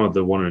 I'm talking about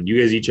the one and you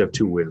guys each have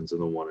 2 wins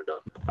and the one and done.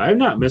 I have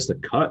not missed a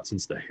cut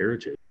since the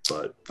Heritage,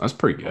 but That's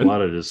pretty a good.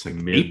 lot of just It's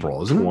like mid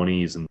April, isn't it?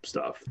 20s and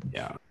stuff.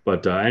 Yeah.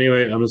 But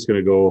anyway, I'm just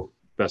gonna go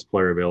best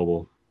player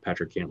available,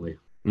 Patrick Cantley.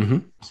 Mm-hmm.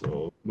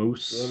 So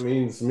Moose. That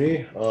means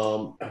me. I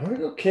want to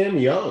go Cam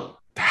Young.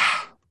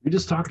 We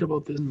just talked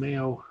about this in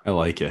Mayo. I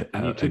like it.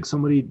 And you took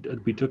somebody.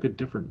 We took a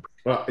different.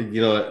 Well,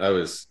 you know what? I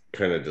was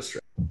kind of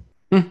distracted.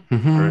 All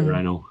Mm-hmm. right,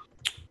 Rhino.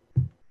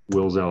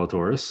 Will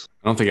Zalatoris.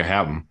 I don't think I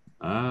have him.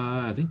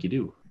 I think you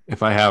do.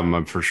 If I have him,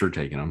 I'm for sure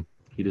taking him.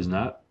 He does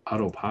not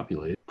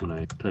auto-populate when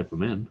I type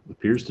him in.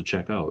 Appears to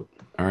check out.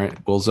 All right.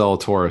 Will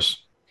Zalatoris.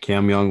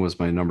 Cam Young was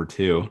my number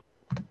 2.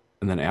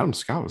 And then Adam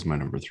Scott was my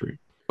number 3.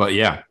 But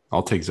yeah,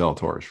 I'll take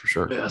Zalatoris for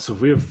sure. Yeah. So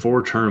if we have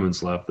 4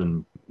 tournaments left,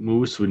 then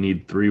Moose would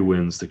need 3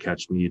 wins to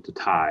catch me to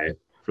tie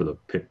for the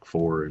pick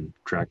 4, and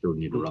Tractor would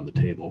need to run the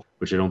table,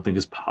 which I don't think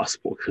is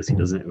possible because he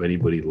doesn't have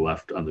anybody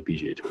left on the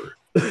PGA Tour.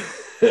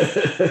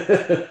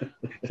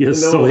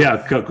 Yes. No- So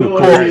yeah, no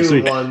one so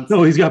even won.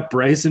 no, he's got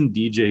Bryson,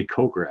 DJ,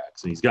 Kokrak,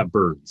 and he's got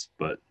Burns,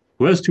 but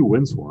who has 2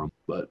 wins for him?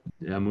 But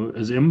yeah,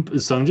 is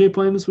Sungjae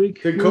playing this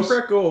week? Did Moose?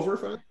 Kokrak go over?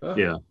 Fine? Huh?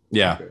 Yeah.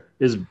 Yeah. Okay.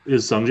 Is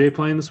Sungjae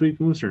playing this week,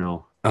 Moose, or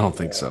no? I don't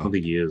think I so. don't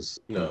think he is.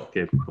 No.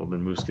 Okay, well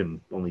then Moose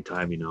can only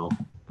tie me now.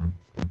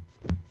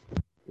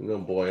 No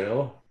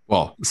bueno.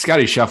 Well,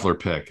 Scotty Scheffler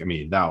pick. I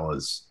mean, that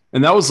was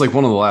like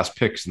one of the last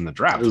picks in the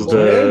draft. It was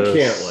wasn't it? Well, the and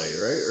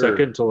Cantlay, right? Or-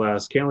 second to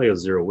last. Cantlay has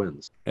 0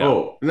 wins. Yeah.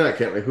 Oh, not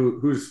Cantlay.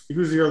 Who's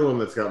the other one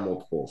that's got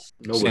multiples?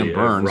 Nobody. Sam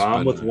Burns,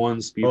 Rahm but- with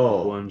 1, Speed Oh.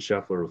 with 1,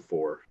 Scheffler with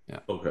 4.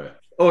 Okay.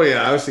 Oh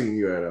yeah, I was thinking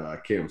you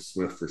had Cam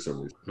Smith for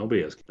some reason.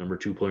 Nobody has number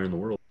 2 player in the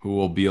world. Who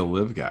will be a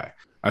live guy?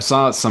 I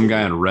saw some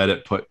guy on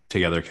Reddit put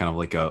together kind of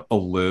like a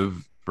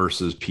live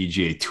versus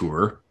PGA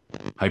Tour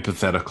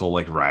hypothetical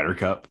like Ryder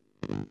Cup.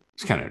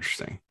 It's kind of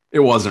interesting. It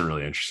wasn't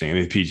really interesting. I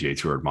mean, the PGA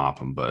Tour would mop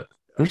them, but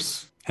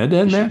there's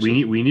head-to-head match.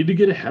 We need to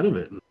get ahead of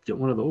it and get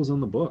one of those on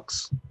the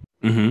books.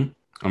 Mm-hmm.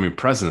 I mean,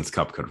 President's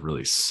Cup could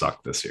really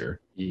suck this year.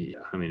 Yeah,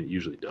 I mean it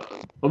usually does.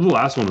 Well, the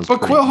last one was. But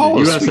pretty- Quail Hall the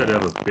was U.S. sweet. had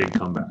to have a big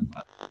comeback.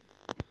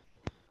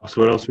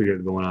 So what else we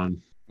got going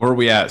on? Where are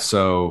we at?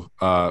 So,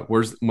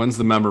 when's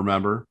the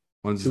member?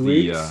 When's 2 the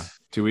weeks.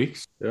 2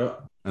 weeks? Yeah.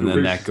 And 2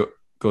 then weeks. that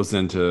goes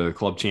into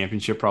Club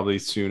Championship probably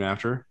soon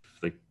after.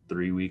 Like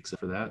 3 weeks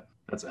after that.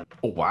 That's it.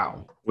 Oh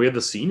wow, We had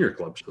the senior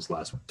club just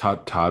last week.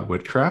 Todd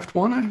Whitcraft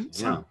won. I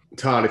Yeah.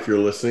 Todd, if you're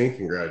listening,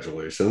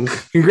 congratulations.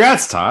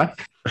 Congrats, Todd.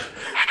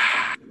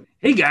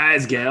 Hey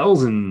guys,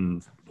 gals,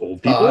 and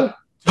old people.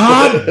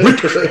 Todd.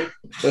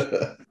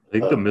 I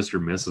think the Mr.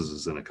 Mrs.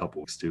 is in a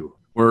couple weeks too.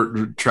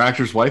 Where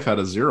Tractor's wife had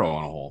a 0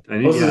 on a hole.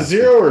 Was it a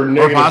 0 or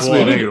negative possibly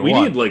 1? negative we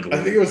 1. need like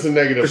I think it was a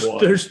negative 1.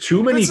 There's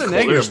too many. It's a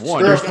negative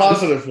 1. Or a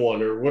positive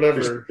 1 or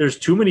whatever. There's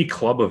too many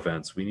club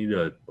events. We need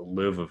a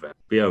live event.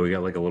 But yeah, we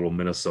got like a little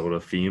Minnesota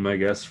theme, I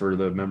guess, for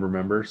the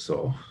member.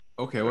 So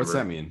Okay, what's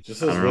that mean?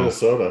 Just says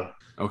Minnesota.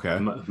 Okay.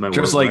 my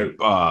Just word,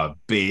 like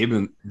Babe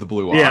and the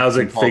Blue yeah, I Ox was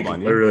like and Paul think,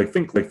 Bunyan. literally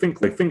think.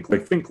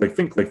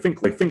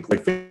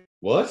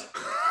 What?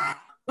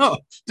 Oh,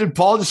 did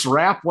Paul just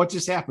rap? What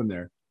just happened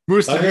there?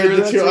 Moose, I did you heard hear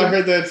that that too. too? I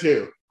heard that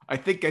too. I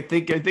think.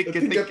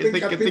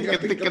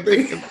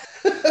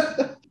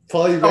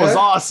 Paul, you That was back?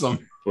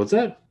 awesome. What's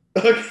that?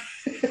 Okay.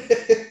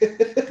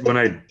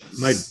 When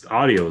my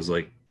audio is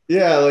like,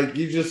 Yeah, like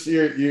you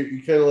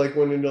kind of like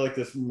went into like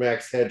this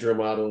Max Headroom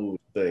model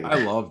thing. I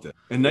loved it.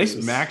 A nice It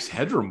was- Max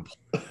Headroom.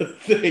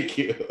 Thank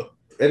you.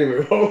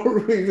 Anyway, what were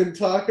we even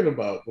talking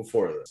about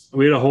before this?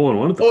 we had a hole in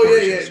one at the Oh,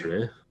 course yeah.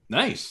 yesterday.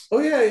 Nice. Oh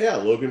yeah,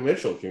 Logan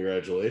Mitchell,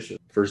 congratulations.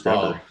 First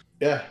ever.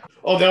 Yeah.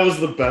 Oh, that was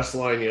the best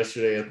line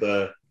yesterday at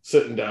the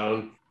sitting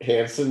down.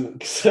 Hanson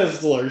says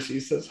to Lars, he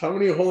says, "How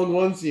many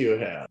hole-in-ones do you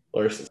have?"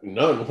 Lars says,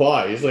 "None."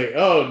 Why? He's like,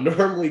 "Oh,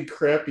 normally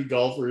crappy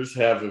golfers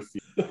have a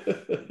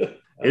few."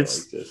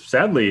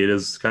 Sadly, it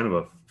is kind of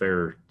a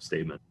fair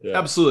statement. Yeah.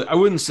 Absolutely. I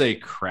wouldn't say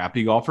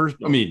crappy golfers.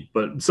 I mean,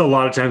 But it's a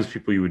lot of times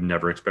people you would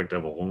never expect to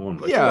have a hole in one.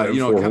 Like, yeah, I have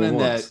four kind of in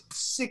that hole-in-ones.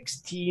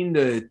 16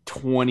 to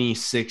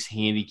 26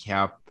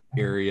 handicap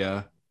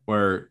area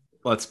where,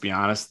 let's be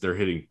honest, they're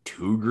hitting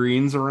 2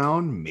 greens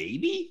around,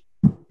 maybe,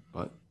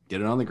 but get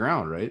it on the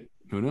ground, right?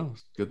 Who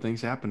knows? Good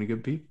things happen to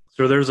good people.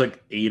 So there's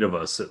like 8 of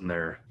us sitting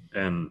there,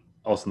 and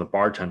also the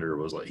bartender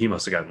was like, he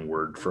must have gotten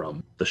word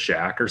from the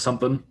shack or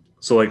something.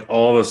 So like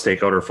all of us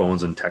take out our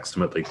phones and text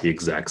him at like the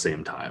exact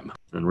same time,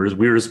 and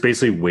we were just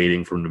basically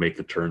waiting for him to make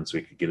the turn so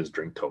he could get his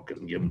drink token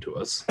and give them to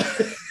us.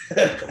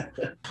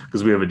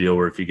 Because we have a deal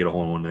where if you get a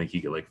hole in one, like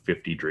you get like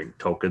 50 drink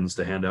tokens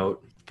to hand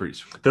out. Pretty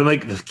sweet. Then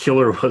like the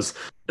killer was,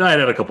 I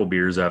had a couple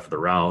beers after the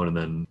round, and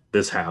then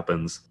this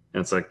happens,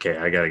 and it's like, okay,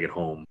 I gotta get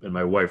home. And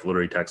my wife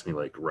literally texts me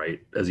like right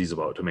as he's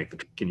about to make the,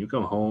 can you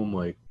come home?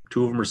 Like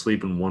 2 of them are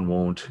sleeping, 1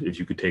 won't. If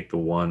you could take the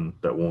one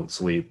that won't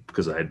sleep,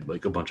 because I had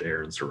like a bunch of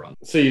errands to run.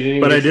 So you didn't.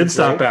 Even But I get your did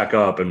stop drink? back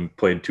up and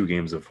played 2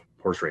 games of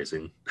horse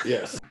racing.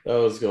 Yes, that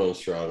was going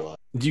strong.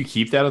 Do you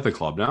keep that at the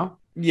club now?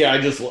 Yeah, I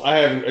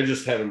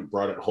just haven't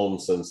brought it home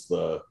since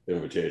the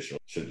invitation.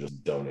 Should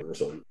just donate or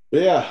something.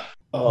 But yeah,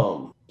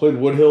 played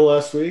Woodhill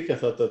last week. I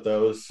thought that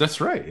was That's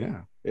right.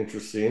 Yeah.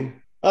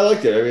 interesting. I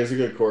liked it. I mean, it's a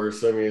good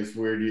course. I mean, it's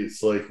weird.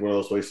 It's like one of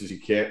those places you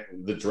can't,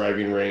 the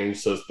driving range,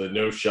 so it's the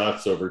no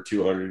shots over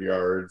 200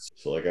 yards.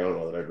 So, like, I don't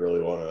know that I'd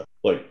really want to,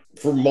 like,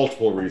 for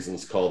multiple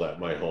reasons, call that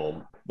my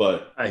home.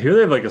 But I hear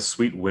they have like a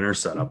sweet winter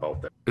setup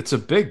out there. It's a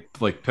big,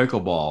 like,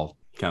 pickleball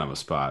kind of a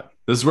spot.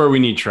 This is where we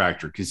need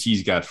Tractor because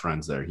he's got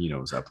friends there. He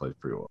knows that place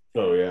pretty well.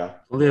 oh yeah,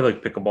 Well, they have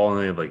like pickleball and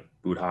they have like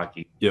boot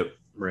hockey Yep.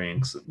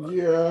 rinks.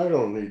 yeah, I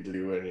don't need to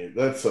do any.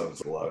 That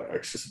sounds a lot of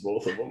extras,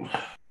 both of them.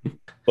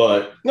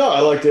 But no, I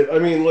liked it. I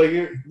mean,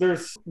 like,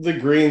 there's the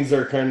greens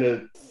are kind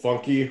of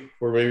funky,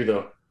 where maybe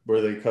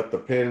where they cut the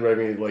pin. But I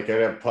mean, like,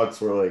 I'd have putts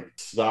where like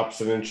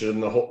stops an inch in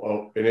the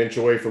hole, an inch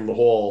away from the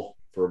hole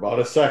for about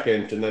a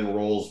second, and then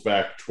rolls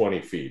back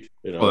 20 feet.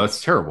 You know, Oh,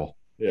 that's terrible.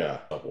 yeah,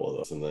 a couple of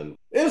those, and then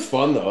it was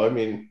fun though. I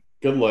mean,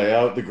 good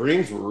layout. The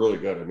greens were really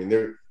good. I mean,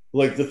 they're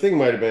like, the thing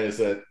might have been is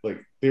that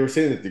like they were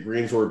saying that the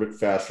greens were a bit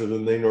faster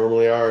than they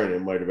normally are, and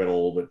it might have been a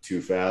little bit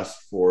too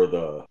fast for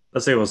the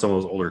Let's say with some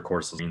of those older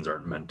courses, greens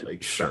aren't meant to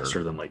like Sure.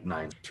 faster than like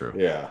 9. True.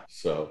 yeah.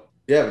 So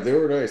yeah, but they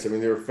were nice. I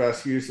mean, they were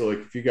fast use. So like,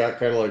 if you got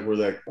kind of like where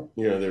that,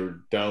 you know, they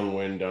were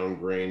downwind, down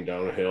grain,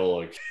 downhill,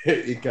 like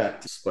it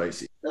got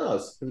spicy. No, it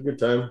was a good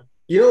time.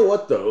 You know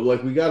what though?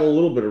 Like, we got a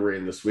little bit of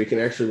rain this week,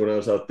 and actually, when I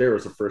was out there, it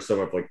was the first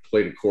time I've like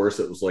played a course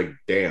that was like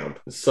damp.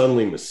 And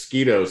suddenly,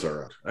 mosquitoes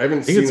are out. I haven't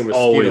I think seen it's a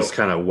mosquito. always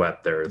kind of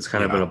wet there. It's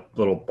kind of Yeah. been a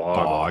little bog.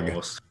 Bog.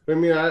 Almost. I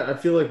mean, I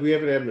feel like we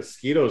haven't had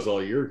mosquitoes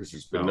all year because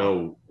there's been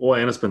no. Well,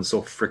 and it's been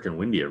so freaking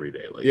windy every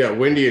day. Like, Yeah,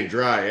 windy and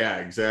dry. Yeah,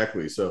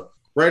 exactly. So,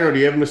 Rhino, do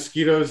you have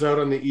mosquitoes out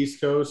on the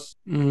East Coast?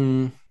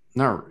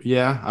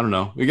 Yeah, I don't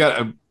know. We got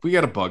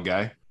a bug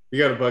guy. You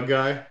got a bug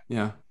guy?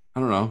 Yeah. I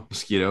don't know.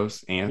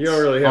 Mosquitoes, ants. You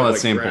don't really have all that like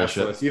same grasslands.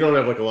 bullshit. You don't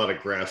have like a lot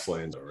of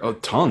grasslands. Right? Oh,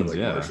 tons, Like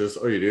yeah. marshes?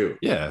 Oh, you do?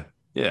 Yeah.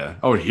 Yeah.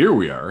 Oh, here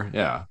we are.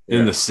 Yeah. In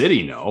Yeah. the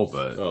city, no,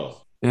 but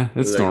Oh, yeah,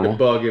 it's like normal. the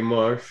bug in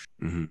marsh.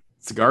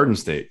 It's a garden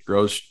state.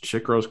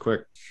 Shit grows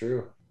quick.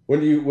 True. When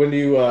do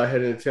you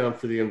head into town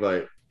for the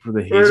invite? For the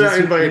Or hazy not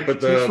season? invite,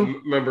 but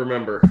the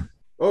member.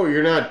 Oh,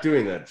 you're not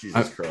doing that.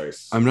 Jesus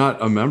Christ. I'm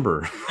not a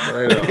member.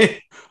 I know. I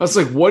was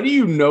like, what do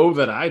you know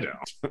that I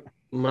don't?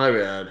 My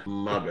bad.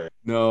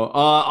 No,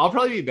 I'll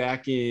probably be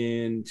back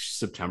in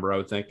September, I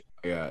would think.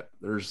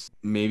 There's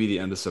maybe the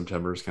end of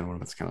September is kind of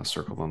when it's kind of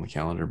circled on the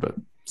calendar, but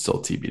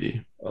still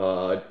TBD.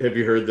 Have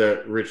you heard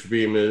that Rich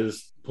Beam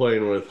is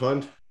playing with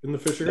Hunt in the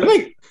Fisher?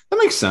 That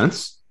makes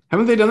sense.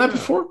 Haven't they done that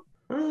before?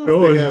 I don't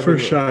know if they have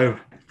first either.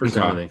 time. First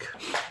time, I think.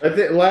 I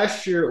think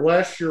last year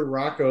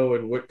Rocco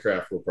and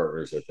Whitcraft were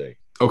partners, I think.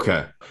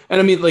 Okay.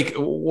 And I mean, like,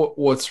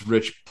 what's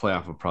Rich play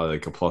off of? Probably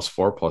like a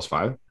 +4,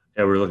 +5?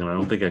 Yeah, we're looking. I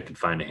don't think I could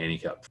find a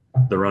handicap.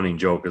 The running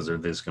joke is they're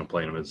just going to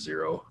play him at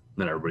 0.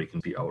 Then everybody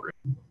can be out.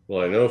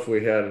 Well, I know if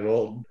we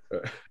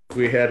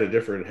had a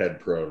different head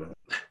pro,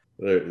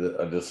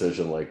 a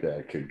decision like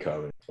that could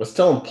come. I was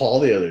telling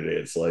Paul the other day,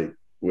 it's like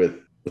with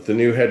the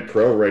new head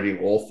pro writing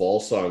all fall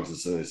songs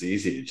isn't as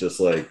easy. It's just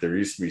like there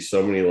used to be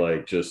so many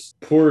like just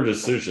poor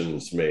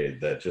decisions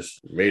made that just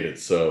made it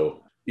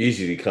so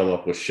easy to come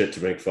up with shit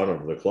to make fun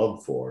of the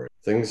club for.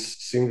 Things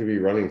seem to be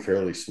running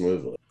fairly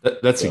smoothly.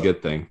 That's a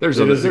good thing. There's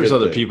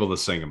other people to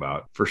sing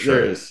about for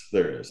sure.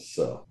 There is.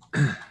 So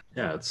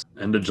yeah, it's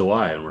end of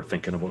July and we're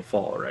thinking about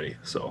fall already.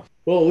 So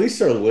well, at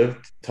least our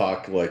live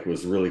talk like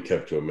was really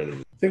kept to a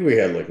minimum. I think we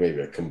had like maybe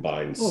a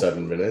combined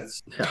 7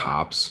 minutes. Yeah.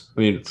 Tops.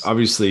 I mean,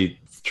 obviously,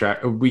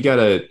 we're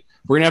gonna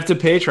have to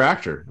pay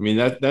Tractor. I mean,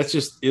 that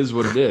just is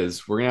what it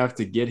is. We're gonna have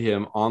to get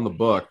him on the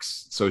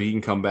books so he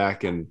can come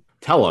back and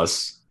tell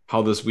us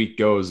how this week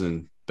goes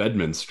in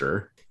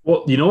Bedminster.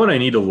 Well, you know what I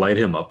need to light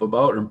him up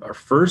about? Our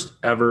first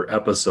ever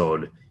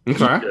episode.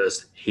 Okay. He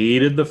just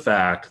hated the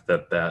fact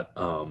that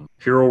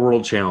Hero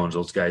World Challenge,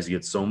 those guys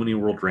get so many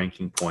world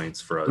ranking points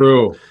for a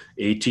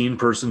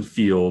 18-person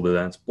field, and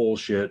that's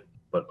bullshit.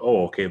 But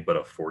but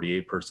a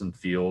 48-person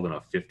field and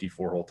a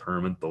 54-hole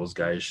tournament, those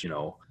guys,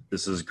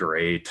 this is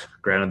great.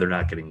 Granted, they're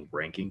not getting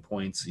ranking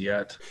points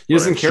yet. He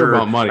doesn't care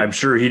about money. I'm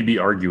sure he'd be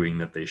arguing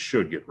that they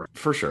should get ranked.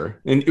 For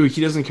sure. And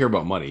he doesn't care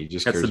about money. He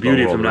just That's cares the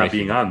beauty of about him not ranking.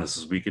 being on this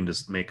is we can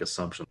just make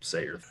assumptions,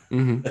 say your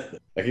Mm-hmm.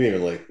 I can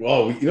even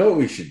you know what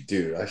we should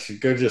do? I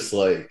should go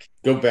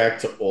back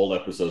to old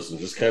episodes and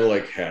just kind of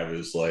like have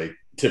his like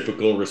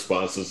typical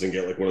responses and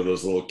get like one of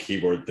those little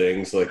keyboard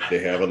things like they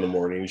have on the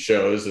morning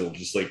shows and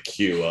just like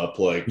queue up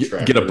like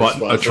get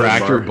a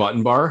Tractor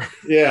button bar.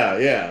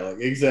 Yeah, like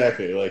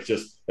exactly. Like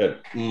just yeah.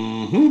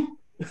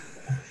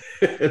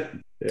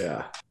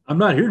 I'm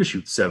not here to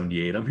shoot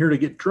 78. I'm here to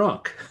get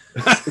drunk.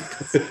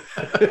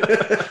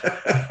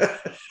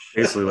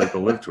 Basically like the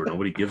live tour.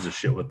 Nobody gives a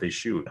shit what they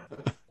shoot.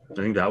 I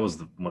think that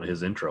was one of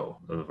his intro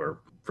of our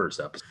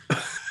first episode.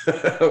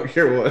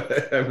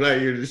 I'm not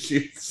here to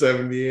shoot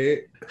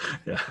 78.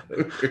 Yeah.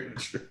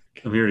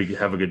 I'm here to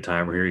have a good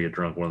time. We're here to get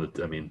drunk.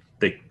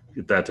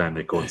 At that time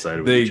they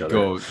coincided with each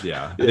other.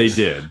 They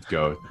did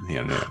go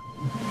hand in hand.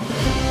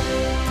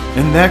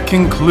 And that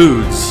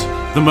concludes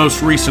the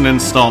most recent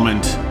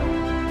installment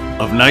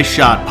of Nice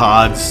Shot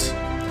Pods.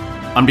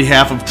 On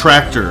behalf of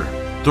Tractor,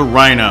 the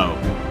Rhino,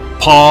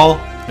 Paul,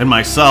 and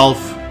myself,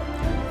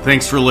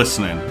 thanks for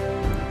listening.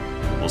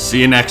 We'll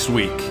see you next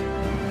week.